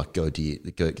ski gear, like go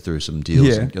through some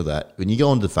deals and all that, when you go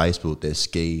onto Facebook, there's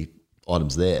ski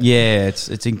items there. Yeah,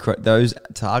 it's incredible. Those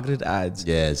targeted ads.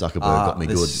 Yeah, Zuckerberg got me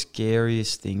the good.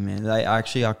 scariest thing, man. They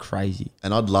actually are crazy.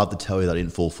 And I'd love to tell you that I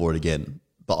didn't fall for it again,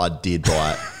 but I did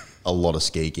buy a lot of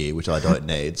ski gear, which I don't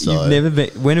need. So You've never been.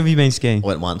 When have you been skiing, I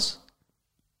went once.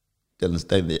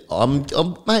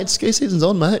 Mate, ski season's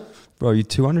on, mate. bro? You're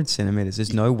 200 centimeters.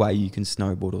 There's no way you can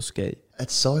snowboard or ski.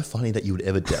 It's so funny that you would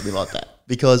ever doubt me like that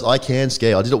because I can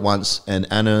ski. I did it once, and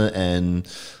Anna and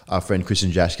our friend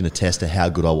Christian Jash can attest to how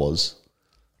good I was.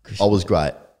 I was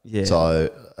great. Yeah. So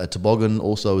a toboggan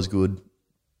also was good.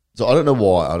 So I don't know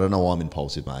why. I don't know why I'm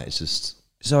impulsive, mate. It's just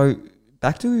So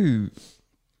back to,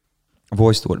 I've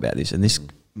always thought about this, and this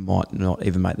might not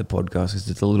even make the podcast because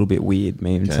it's a little bit weird,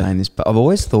 me even saying this, but I've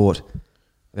always thought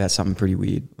about something pretty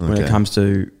weird when it comes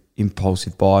to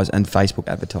impulsive buys and Facebook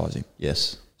advertising.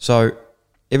 yes. So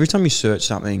every time you search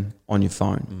something on your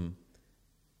phone,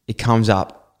 it comes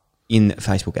up in the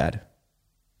Facebook ad.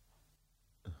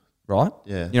 Right?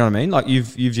 Yeah. You know what I mean? Like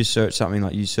you've just searched something,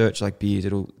 like you search like beers,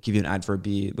 it'll give you an ad for a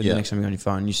beer. When the next time you're on your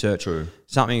phone, you search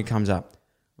something, it comes up.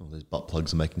 Oh, those butt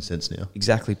plugs are making sense now.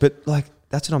 Exactly. But like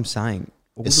that's what I'm saying.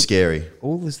 It's scary.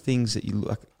 All those things that you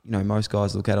look, most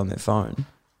guys look at on their phone.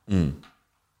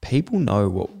 People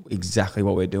know exactly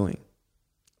what we're doing.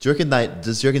 Do you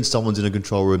reckon someone's in a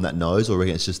control room that knows, or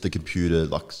reckon it's just the computer?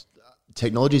 Like,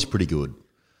 technology is pretty good.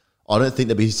 I don't think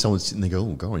there'd be someone sitting there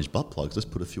going, "Oh, orange butt plugs. Let's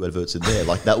put a few adverts in there."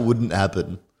 Like that wouldn't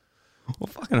happen. Well,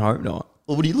 fucking hope not.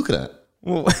 Well, what are you looking at?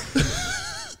 Well,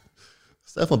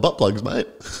 Stay off my butt plugs, mate.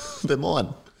 They're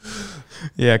mine.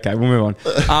 yeah. Okay, we'll move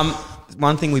on.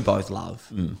 One thing we both love,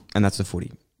 and that's the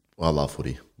footy. Well, I love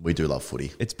footy. We do love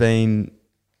footy. It's been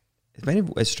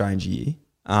a strange year,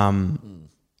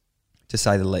 to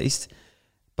say the least.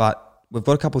 But we've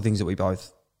got a couple of things that we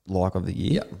both like of the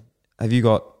year. Yeah. Have you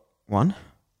got one?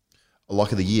 A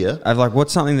like of the year.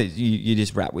 What's something that you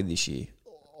just rap with this year?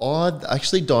 I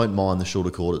actually don't mind the shorter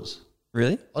quarters.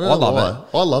 Really? I don't know love why.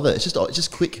 it. I love it. It's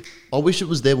just quick. I wish it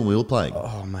was there when we were playing.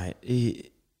 Oh,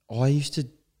 mate. I used to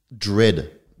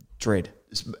Dread.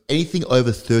 Anything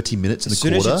over 30 minutes in As a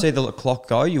soon quarter. as you see the clock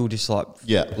go, you'll just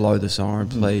Yeah. blow the siren,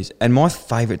 please. And my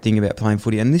favourite thing about playing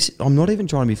footy, and this, I'm not even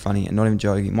trying to be funny and not even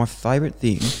joking, my favourite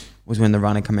thing was when the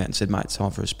runner come out and said, mate, it's time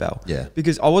for a spell. Yeah.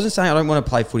 Because I wasn't saying I don't want to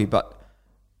play footy, but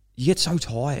you get so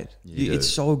tired. You do. It's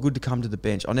so good to come to the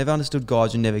bench. I never understood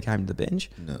guys who never came to the bench.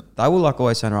 No. They were like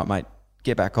always saying, right, mate,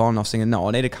 get back on. I was thinking, no,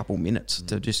 I need a couple minutes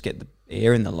to just get the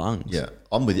air in the lungs. Yeah,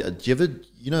 I'm with you. Do you ever,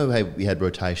 you know how we had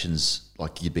rotations,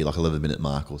 like you'd be like 11-minute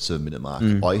mark or 7-minute mark?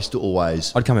 I used to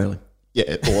always, I'd come early.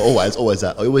 yeah, always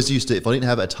that. I always used to, if I didn't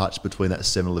have a touch between that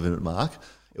 7-11-minute mark,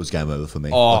 it was game over for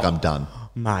me. Oh. Like I'm done.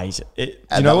 Mate, do you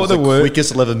And know that what was the worst?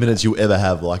 quickest 11 minutes you'll ever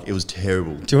have. Like it was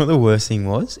terrible. Do you know what the worst thing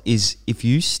was? Is if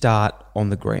you start on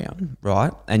the ground,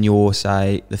 right, and you're,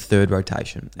 say, the third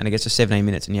rotation, and it gets to 17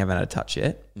 minutes and you haven't had a touch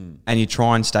yet, and you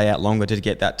try and stay out longer to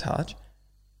get that touch,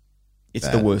 it's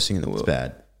the Bad. worst thing in the world. It's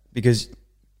bad. Because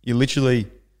you literally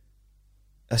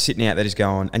are sitting out there just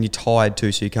going, and you're tired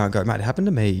too, so you can't go. Mate, it happened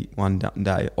to me one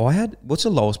day. I had, what's the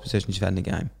lowest possessions you've had in a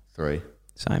game? 3.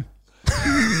 Same.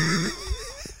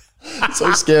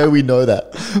 So scary. We know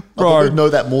that, Bro. I would know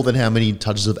that more than how many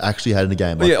touches I've actually had in a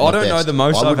game. Like, Yeah, I my don't know best. the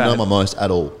most I I've wouldn't know had. my most at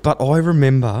all. But I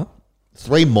remember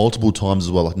 3 multiple times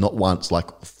as well. Like not once,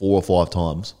 like 4 or 5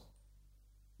 times.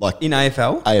 Like in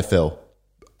AFL, AFL.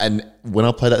 And when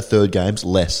I played at third games,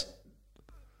 less.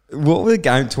 what were the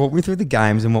game? Talk me through the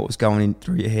games and what was going in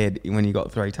through your head when you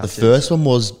got 3 The touches. first one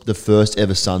was the first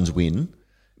ever Suns win,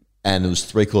 and it was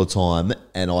 3/4 time,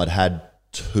 and I'd had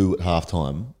 2 at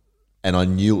halftime, and I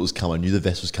knew it was coming. I knew the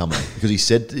vest was coming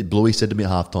because Bluey said to me at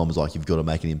halftime, was like, "You've got to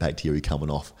make an impact here. You're coming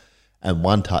off." And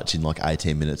 1 touch in like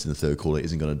 18 minutes in the third quarter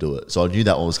isn't going to do it. So I knew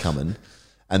that one was coming,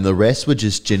 and the rest were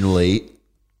just generally.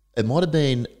 It might have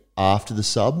been after the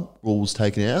sub rule was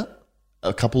taken out,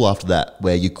 a couple after that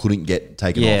where you couldn't get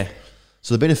taken Yeah. off.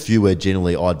 So there've been a few where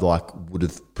generally I'd would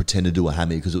have pretended to do a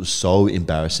hammy because it was so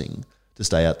embarrassing to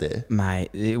stay out there.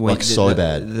 Mate, it Like, went so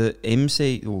bad. The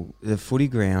MC, the footy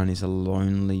ground is a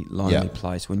lonely Yeah.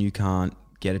 place when you can't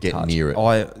get a Get touch. near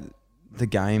it. The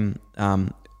game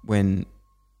when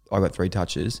I got 3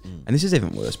 touches, and this is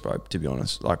even worse, bro. To be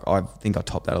honest, like I think I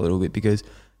topped that a little bit because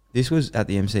this was at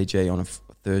the MCG on a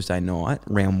Thursday night,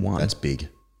 round 1. That's big.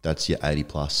 That's your 80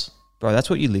 plus. Bro, that's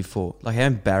what you live for. Like, how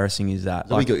embarrassing is that?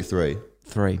 So Like, we got you 3.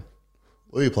 3.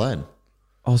 What were you playing?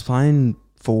 I was playing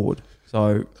forward,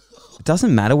 so it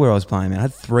doesn't matter where I was playing, man. I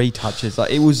had 3 touches.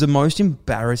 Like, it was the most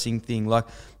embarrassing thing. Like,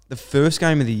 the first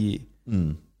game of the year,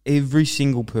 every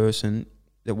single person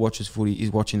that watches footy is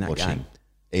watching that game.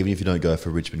 Even if you don't go for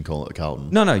Richmond Carlton.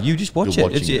 No, you just watch You're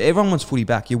it. watching it. Everyone wants footy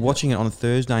back. You're watching it on a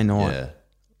Thursday night. Yeah.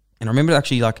 And I remember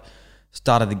actually, like,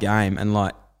 started the game and,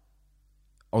 like,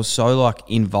 I was so, like,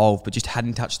 involved but just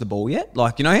hadn't touched the ball yet.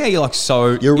 Like, you know how you're, like,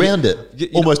 so... You're around it. you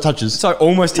know- Almost touches. So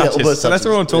almost Yeah, touches. almost So that's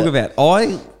what I want to touches. talk about.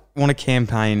 I want to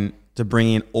campaign to bring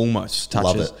in almost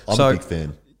touches. Love it. I'm so a big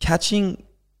fan. Catching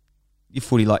your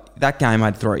footy, like that game I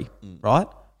had 3, right?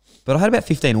 But I had about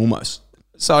 15 almost.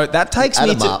 So that takes Add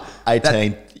me them to... up.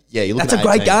 18. Yeah, you look that's at a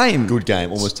great 18. game. Good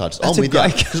game. Almost touches. That's I'm a with you.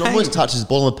 great Because game. almost touches,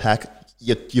 bottom of the pack,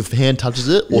 your hand touches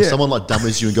it, or Yeah. someone like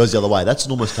dummies you and goes the other way. That's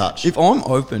an almost touch. If I'm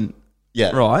open,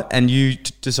 Yeah. right, and you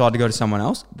decide to go to someone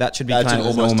else, that should be That's claimed an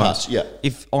as almost touch, yeah.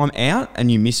 If I'm out and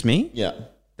you miss me, Yeah.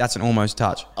 that's an almost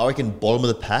touch. I reckon bottom of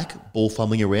the pack, ball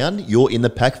fumbling around, you're in the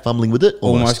pack fumbling with it.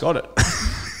 Almost got it.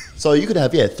 So you could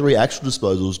have, 3 actual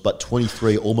disposals, but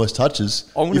 23 almost touches.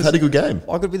 You've had a good game.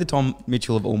 I could be the Tom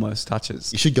Mitchell of almost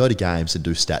touches. You should go to games and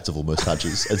do stats of almost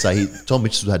touches and say Tom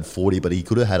Mitchell had 40, but he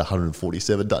could have had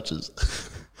 147 touches.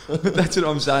 That's what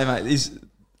I'm saying, mate. Is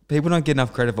people don't get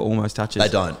enough credit for almost touches. They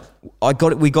don't.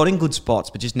 We got in good spots,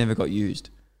 but just never got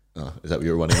used. Oh, is that what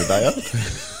you were running the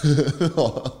day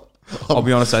up? I'll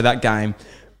be honest though, that game,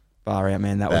 far out,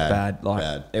 man, that was Bad, bad. Like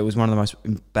bad. it was one of the most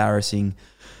embarrassing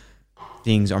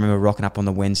things. I remember rocking up on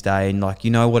the Wednesday and like, you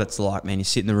know what it's like, man. You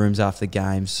sit in the rooms after the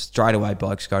games, straight away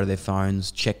blokes go to their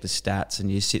phones, check the stats,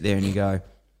 and you sit there and you go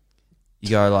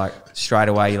like straight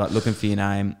away, you're like looking for your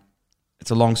name. It's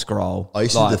a long scroll. I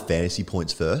used to Like, do the fantasy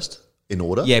points first in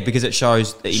order. yeah, because it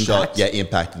shows the impact.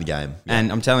 Impact in the game. Yeah.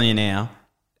 And I'm telling you now,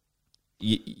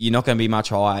 you're not going to be much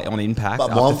higher on impact But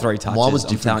after mine- 3 touches. mine was I'm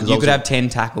different telling 'cause you, I you was could a- have 10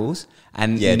 tackles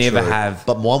and Yeah, never true. have.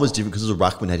 But mine was different because the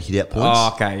ruckman had hit out points.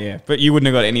 Oh, okay, yeah. But you wouldn't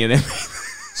have got any of them.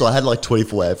 So I had like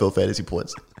 24 AFL fantasy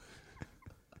points.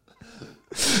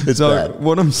 It's So bad.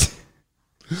 what I'm saying.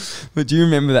 But do you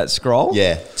remember that scroll?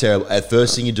 Yeah, terrible.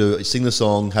 First thing you do, you sing the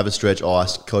song, have a stretch,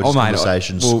 ice, coach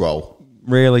conversation, well, scroll.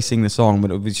 Rarely sing the song, but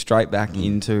it would be straight back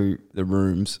into the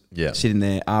rooms. Yeah. Sitting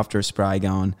there after a spray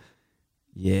going,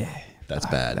 yeah. That's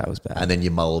fuck, bad. That was bad. And then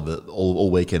you mull it all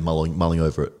weekend, mulling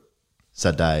over it.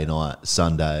 Saturday night,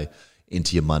 Sunday,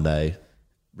 into your Monday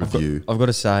review. I've got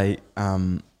to say,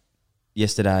 earlier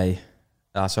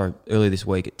this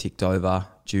week it ticked over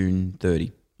June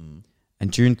 30.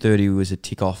 And June 30 was a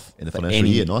tick off in the for financial any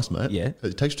year, nice mate. Yeah.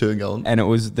 It takes 2 and going. And it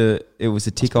was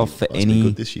a tick off for Must be any.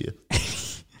 good this year.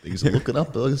 Things are looking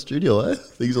up like a studio, eh?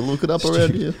 Things are looking up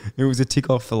around here. It was a tick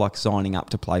off for like signing up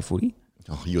to play footy.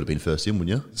 Oh, you would have been first in,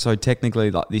 wouldn't you? So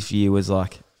technically, like this year was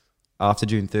like after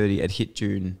June 30, it hit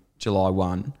July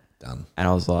 1. Done. And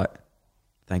I was like,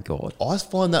 thank God. I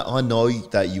find that, I know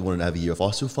that you wanted to have a year off.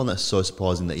 I still find that so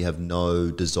surprising that you have no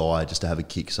desire just to have a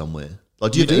kick somewhere.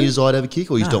 Like, do you have any desire to have a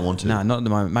kick, or you just don't want to? No, not at the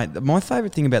moment, mate. My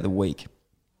favourite thing about the week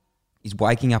is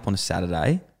waking up on a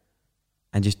Saturday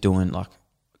and just doing like,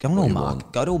 go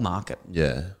to a market.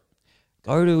 Yeah.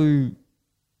 Go to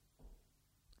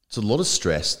It's a lot of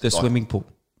stress. the swimming pool.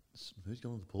 Who's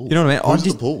going to the pool? You know what I mean?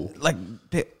 Who's the pool? Like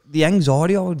the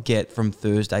anxiety I would get from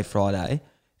Thursday, Friday,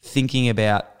 thinking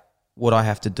about what I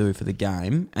have to do for the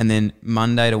game, and then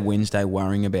Monday to Wednesday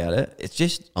worrying about it. It's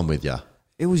just, I'm with you.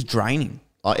 it was draining.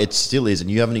 It still is, and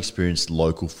you haven't experienced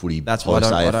local footy That's why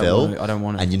post I AFL. don't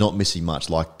want to. And you're not missing much.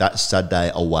 Like that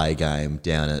Saturday away game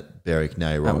down at Berwick,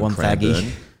 Nairobi, At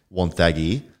Wonthaggi.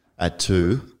 Wonthaggi at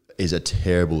 2 is a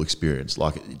terrible experience.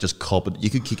 Like just copping. You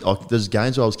could kick. There's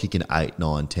games where I was kicking 8,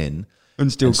 9, 10,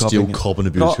 and still copping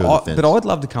a bit of defense. But I'd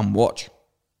love to come watch.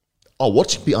 Oh,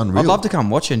 watching be unreal. I'd love to come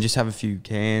watch and just have a few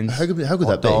cans. How could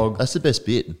that dog. be? That's the best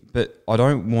bit. But I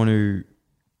don't want to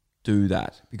do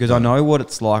that because I know what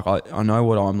it's like. I know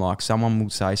what I'm like. Someone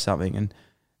will say something and,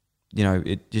 you know,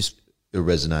 it'll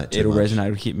resonate. It'll resonate.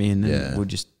 It'll hit me and then we'll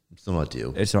just... It's not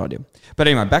ideal. It's not ideal. But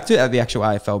anyway, back to the actual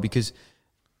AFL, because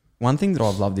one thing that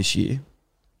I've loved this year,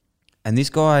 and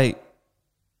this guy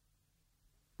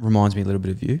reminds me a little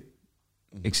bit of you,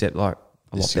 except like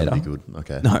a lot better. Be good.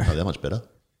 Okay. No. That much better.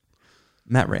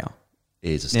 Matt Rao.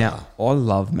 He is a star. Now, I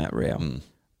love Matt Rao.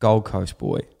 Gold Coast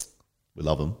boy. We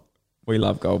love him. We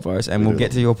love Gold Coast, and we'll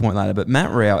get to your point later. But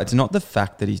Matt Rao, it's not the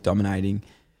fact that he's dominating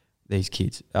these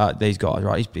kids, these guys,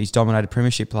 right? He's dominated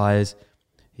premiership players.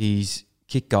 He's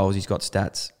kicked goals. He's got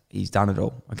stats. He's done it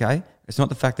all, okay? It's not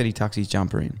the fact that he tucks his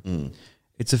jumper in.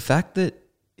 It's the fact that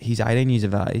he's 18 years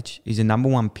of age, he's a number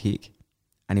 1 pick,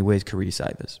 and he wears career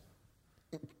savers.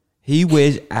 He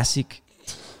wears ASIC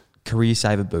career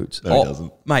saver boots. No, he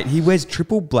doesn't. Mate, he wears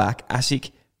triple black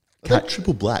ASIC.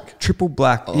 Triple black. Triple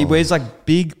black. He wears like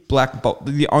big black.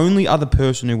 The only other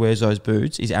person who wears those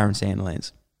boots is Aaron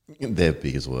Sandilands. They're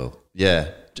big as well. Yeah.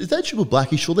 Is that triple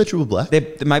black? You sure they're triple black?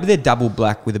 Maybe they're double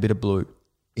black with a bit of blue.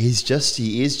 He is just.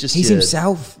 He's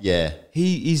himself. Yeah.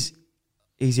 He's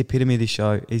the epitome of this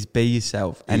show. He's be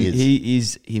yourself. And he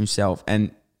is himself. And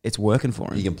it's working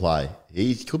for him. He can play.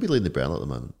 He could be leading the Brownlow at the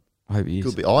moment. I hope he is.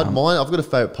 Could be. I've got a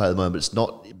favourite player at the moment, but it's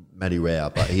not Matty Rao,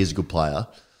 but he is a good player.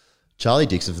 Charlie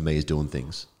Dixon for me is doing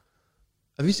things.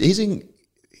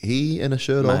 He in a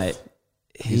shirt Mate, off.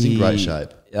 He's in great shape.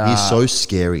 He's so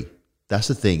scary. That's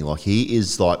the thing. Like he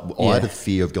is like I had a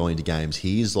fear of going into games.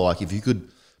 He is like if you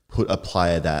could put a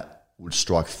player that would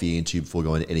strike fear into you before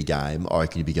going to any game, I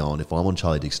reckon you'd be going, if I'm on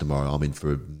Charlie Dixon tomorrow, I'm in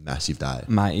for a massive day.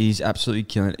 Mate, he's absolutely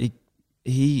killing it.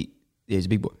 He's a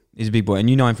big boy. He's a big boy. And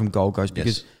you know him from Gold Coast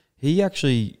because he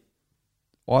actually,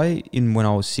 when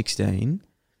I was 16,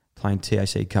 playing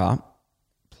TAC Cup,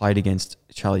 played against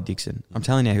Charlie Dixon. I'm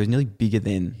telling you, he was nearly bigger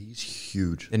then. He's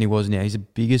huge. Than he was now. He's the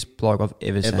biggest bloke I've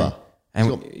ever seen.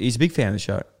 And he's a big fan of the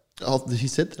show. Oh, he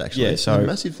said that actually. Yeah, so I'm a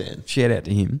massive fan. Shout out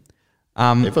to him.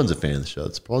 Everyone's a fan of the show.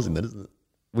 It's surprising that, isn't it?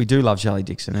 We do love Charlie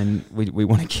Dixon, and we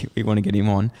want to get him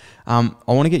on. I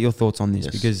want to get your thoughts on this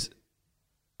because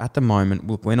at the moment,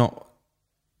 look, we're not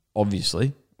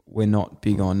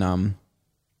big on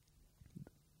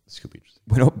This could be interesting.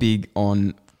 we're not big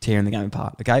on tearing the game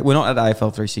apart. Okay, we're not at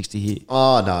AFL 360 here.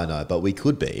 Oh no, but we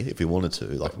could be if we wanted to.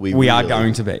 Like we are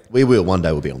going to be. We will one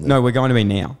day. We'll be on there. No, we're going to be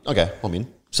now. Okay, I'm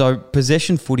in. So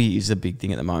possession footy is the big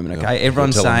thing at the moment. Okay,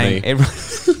 everyone's you're telling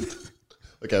saying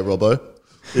Okay, Robbo.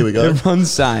 Here we go.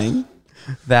 everyone's saying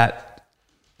that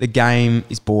the game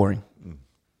is boring.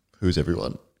 Who's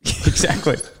everyone?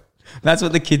 Exactly. That's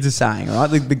what the kids are saying, right?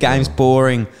 The game's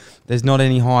boring. There's not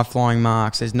any high flying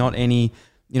marks. There's not any,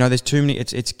 there's too many.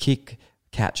 It's kick,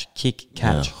 catch,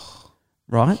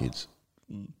 right? Kids.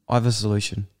 I have a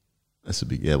solution. That's a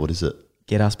big, what is it?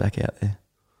 Get us back out there.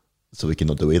 So we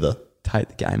cannot do either. Take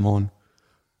the game on.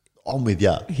 I'm with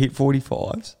ya. Hit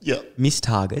 45s. Yeah. Miss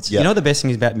targets. Yeah. You know the best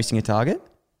thing is about missing a target?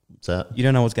 What's that? You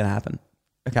don't know what's going to happen.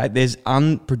 Okay, there's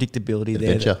unpredictability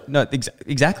Adventure. there. No,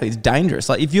 exactly. It's dangerous.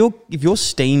 Like if you're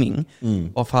steaming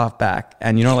off half back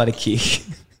and you're not allowed to kick,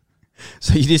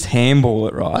 so you just handball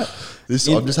it, right? I'm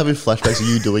just having flashbacks of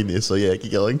you doing this. So yeah,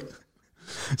 keep going.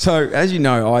 So as you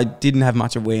know, I didn't have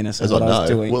much awareness of what I was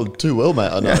doing. Well, too well,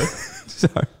 mate. I know. So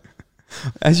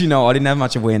as you know, I didn't have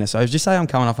much awareness. So just say I'm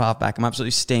coming off half back. I'm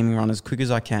absolutely steaming run as quick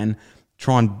as I can.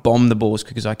 Try and bomb the ball as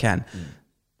quick as I can.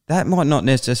 That might not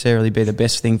necessarily be the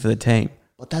best thing for the team.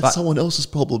 But that's someone else's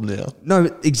problem now. No,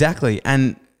 exactly.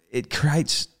 And it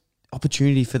creates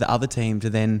opportunity for the other team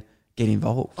to then get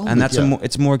involved, Oh, and that's yeah.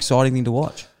 it's a more exciting thing to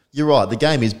watch. You're right. The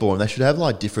game is boring. They should have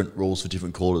like different rules for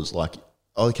different quarters. Like,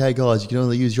 okay, guys, you can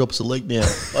only use your opposite leg now.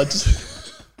 I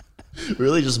just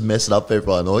really just mess it up for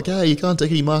everyone. Like, hey, you can't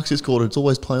take any marks this quarter. It's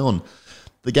always play on.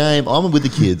 The game, I'm with the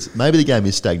kids. Maybe the game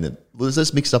is stagnant.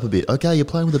 Let's mix it up a bit. Okay, you're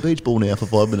playing with a beach ball now for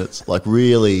 5 minutes. Like,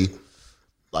 really,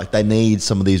 like they need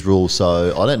some of these rules.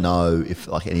 So I don't know if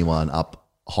like anyone up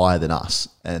higher than us,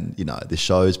 and you know, this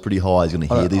show is pretty high, is going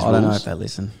to hear these I rules. don't know if they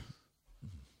listen.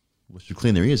 We should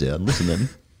clean their ears out and listen then.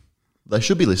 They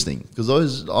should be listening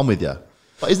because I'm with you.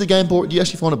 But is the game boring? Do you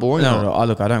actually find it boring? No. I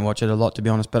don't watch it a lot, to be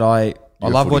honest. But I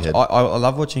love footy head. I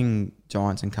love watching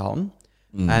Giants and Carlton,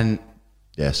 and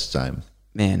Yes, same.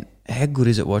 man, how good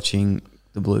is it watching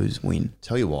the Blues win?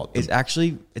 Tell you what, It's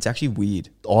actually weird.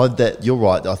 you're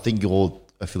right. I think your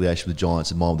affiliation with the Giants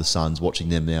and mine with the Suns, watching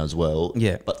them now as well.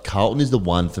 Yeah. But Carlton is the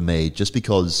one for me, just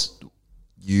because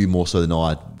you more so than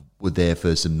I were there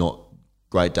for some not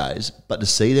great days. But to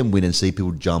see them win and see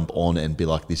people jump on and be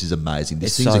like, "This is amazing.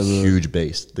 This It's thing's so a good. huge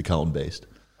beast, the Carlton beast."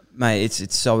 Mate,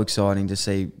 it's so exciting to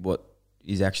see what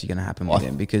is actually going to happen with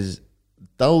them because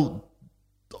I'm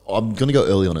going to go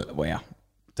early on it. wow,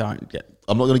 don't get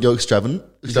I'm not going to go extravagant.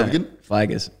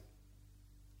 flaggers.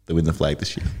 They win the flag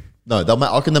this year. No,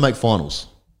 I reckon they make finals.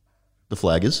 The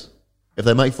Flaggers. If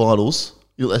they make finals,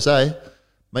 you know what they say,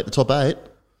 make the top 8.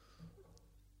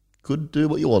 Could do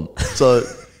what you want. So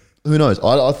who knows?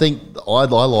 I think I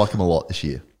like them a lot this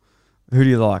year. Who do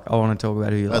you like? I want to talk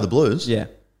about who you like. The Blues. Yeah.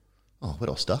 Oh, where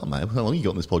do I start, mate? How long you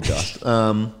got on this podcast?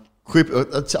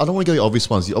 I don't want to go the obvious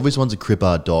ones. The obvious ones are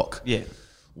Cripper, Doc, Yeah.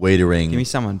 Wiedering. Give me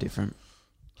someone different.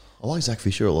 I like Zach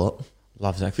Fisher a lot.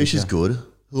 Love Zach Fish is Fisher. good.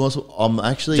 Who else? I'm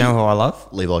actually Do you know who I love?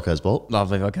 Levi Casbolt.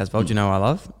 Love Levi Casbolt. Do you know who I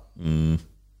love?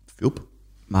 Philp.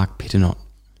 Mark Pittenot.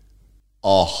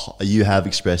 Oh, you have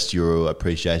expressed your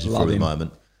appreciation Love for him at the him.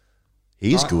 moment.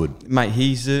 He's good. Mate,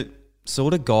 he's the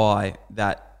sort of guy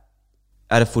that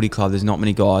at a footy club, there's not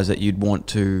many guys that you'd want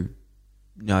to,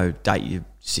 date your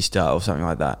sister or something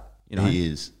like that. You know, He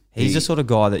is. He's the sort of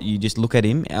guy that you just look at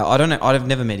him. I don't know. I've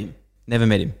never met him. Never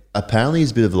met him. Apparently,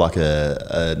 he's a bit of like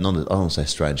I don't want to say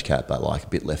strange cat, but like a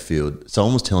bit left field.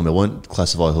 Someone was telling me, I won't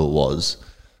classify who it was,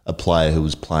 a player who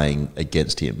was playing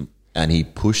against him, and he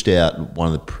pushed out one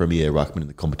of the premier ruckmen in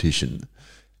the competition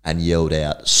and yelled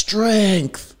out,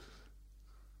 "Strength!"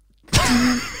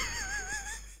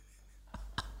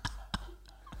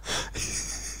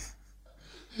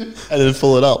 and then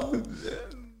followed up.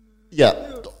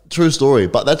 Yeah, true story,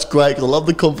 but that's great because I love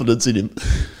the confidence in him.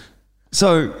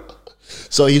 So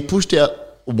So he's pushed out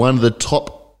one of the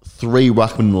top 3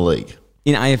 ruckmen in the league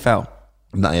in AFL,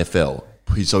 in the AFL.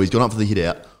 So he's gone up for the hit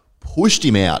out, pushed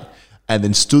him out, and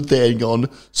then stood there and gone,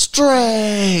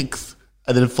 "Strength!"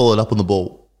 and then followed up on the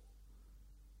ball.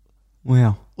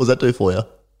 wow, What does that do for you?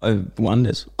 oh,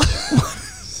 wonders.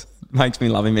 Makes me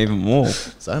love him even more.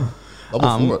 Same. I'm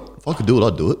all for it. If I could do it,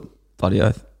 I'd do it. Bloody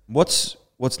oath. What's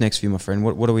next for you, my friend?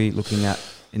 What are we looking at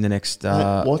in the next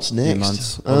What's few next?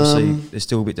 months? Obviously, there's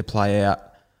still a bit to play out.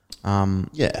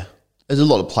 Yeah. There's a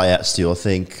lot of play out still, I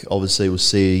think. Obviously, we'll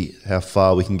see how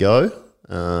far we can go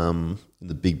in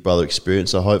the Big Brother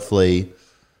experience. So hopefully,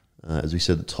 as we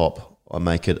said at the top, I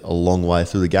make it a long way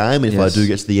through the game. And if Yes. I do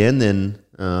get to the end,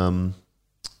 then,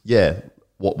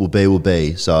 what will be will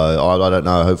be. So I don't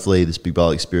know. Hopefully, this Big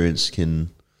Brother experience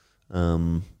can...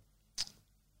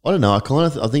 I don't know. I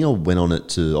think I went on it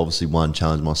to obviously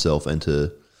challenge myself and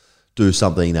to do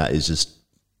something that is just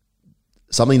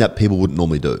something that people wouldn't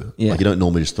normally do. Yeah. Like you don't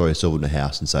normally just throw yourself in a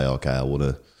house and say, okay, I want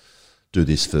to do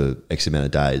this for X amount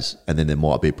of days, and then there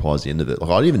might be a prize at the end of it. Like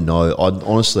I didn't even know.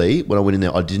 Honestly, when I went in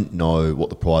there, I didn't know what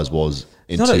the prize was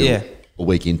not until yeah. a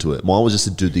week into it. Mine was just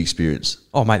to do the experience.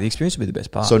 Oh, mate, the experience would be the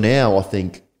best part. So now I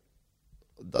think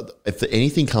that if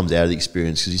anything comes out of the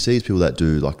experience, because you see these people that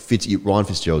do like Ryan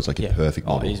Fitzgerald's like a perfect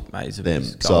model. he's a them.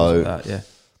 goals So for that, yeah.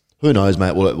 who knows,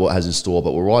 mate, what has in store,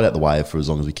 but we're right out the way for as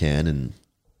long as we can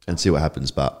and see what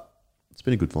happens. But it's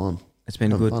been a good fun. It's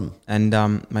been Having good. fun.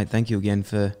 And, mate, thank you again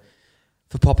for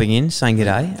popping in, saying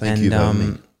g'day. Thank you for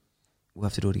having me. We'll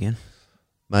have to do it again.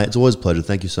 Mate, it's always a pleasure.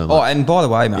 Thank you so much. Oh, and by the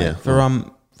way, mate, Yeah. for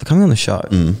coming on the show,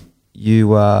 you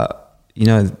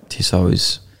Tisso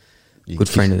is a good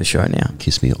friend of the show now.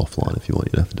 Kiss me offline if you want.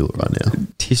 You don't have to do it right now.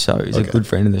 Tisso is a Okay. good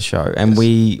friend of the show, and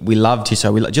we love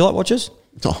Tisso. Do you like watches?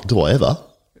 Oh, do I ever?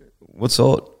 What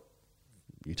sort?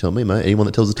 You tell me, mate. Anyone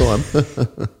that tells the time.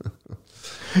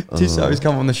 Tisso's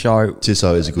come on the show.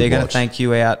 Tisso is a good They're going to watch. thank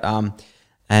you out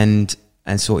and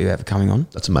sort you out for coming on.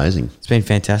 That's amazing. It's been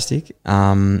fantastic.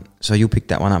 So you'll pick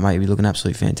that one up, mate. You'll be looking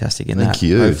absolutely fantastic in Thank that.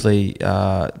 you. Hopefully,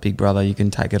 Big Brother, you can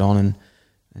take it on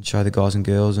and show the guys and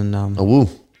girls. And I will.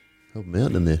 Help them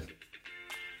out in there.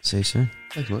 See you soon.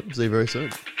 Thanks, mate. See you very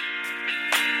soon.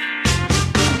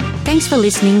 Thanks for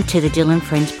listening to the Dylan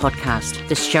Friends podcast.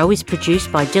 The show is produced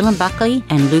by Dylan Buckley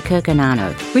and Luca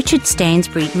Ganano. Richard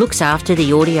Stansbury looks after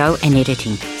the audio and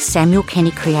editing. Samuel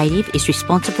Kenny Creative is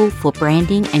responsible for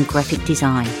branding and graphic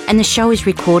design. And the show is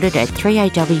recorded at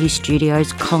 3AW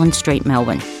Studios, Collins Street,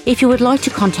 Melbourne. If you would like to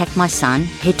contact my son,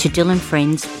 head to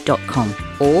dylanfriends.com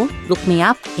or look me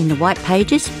up in the white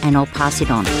pages and I'll pass it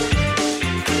on.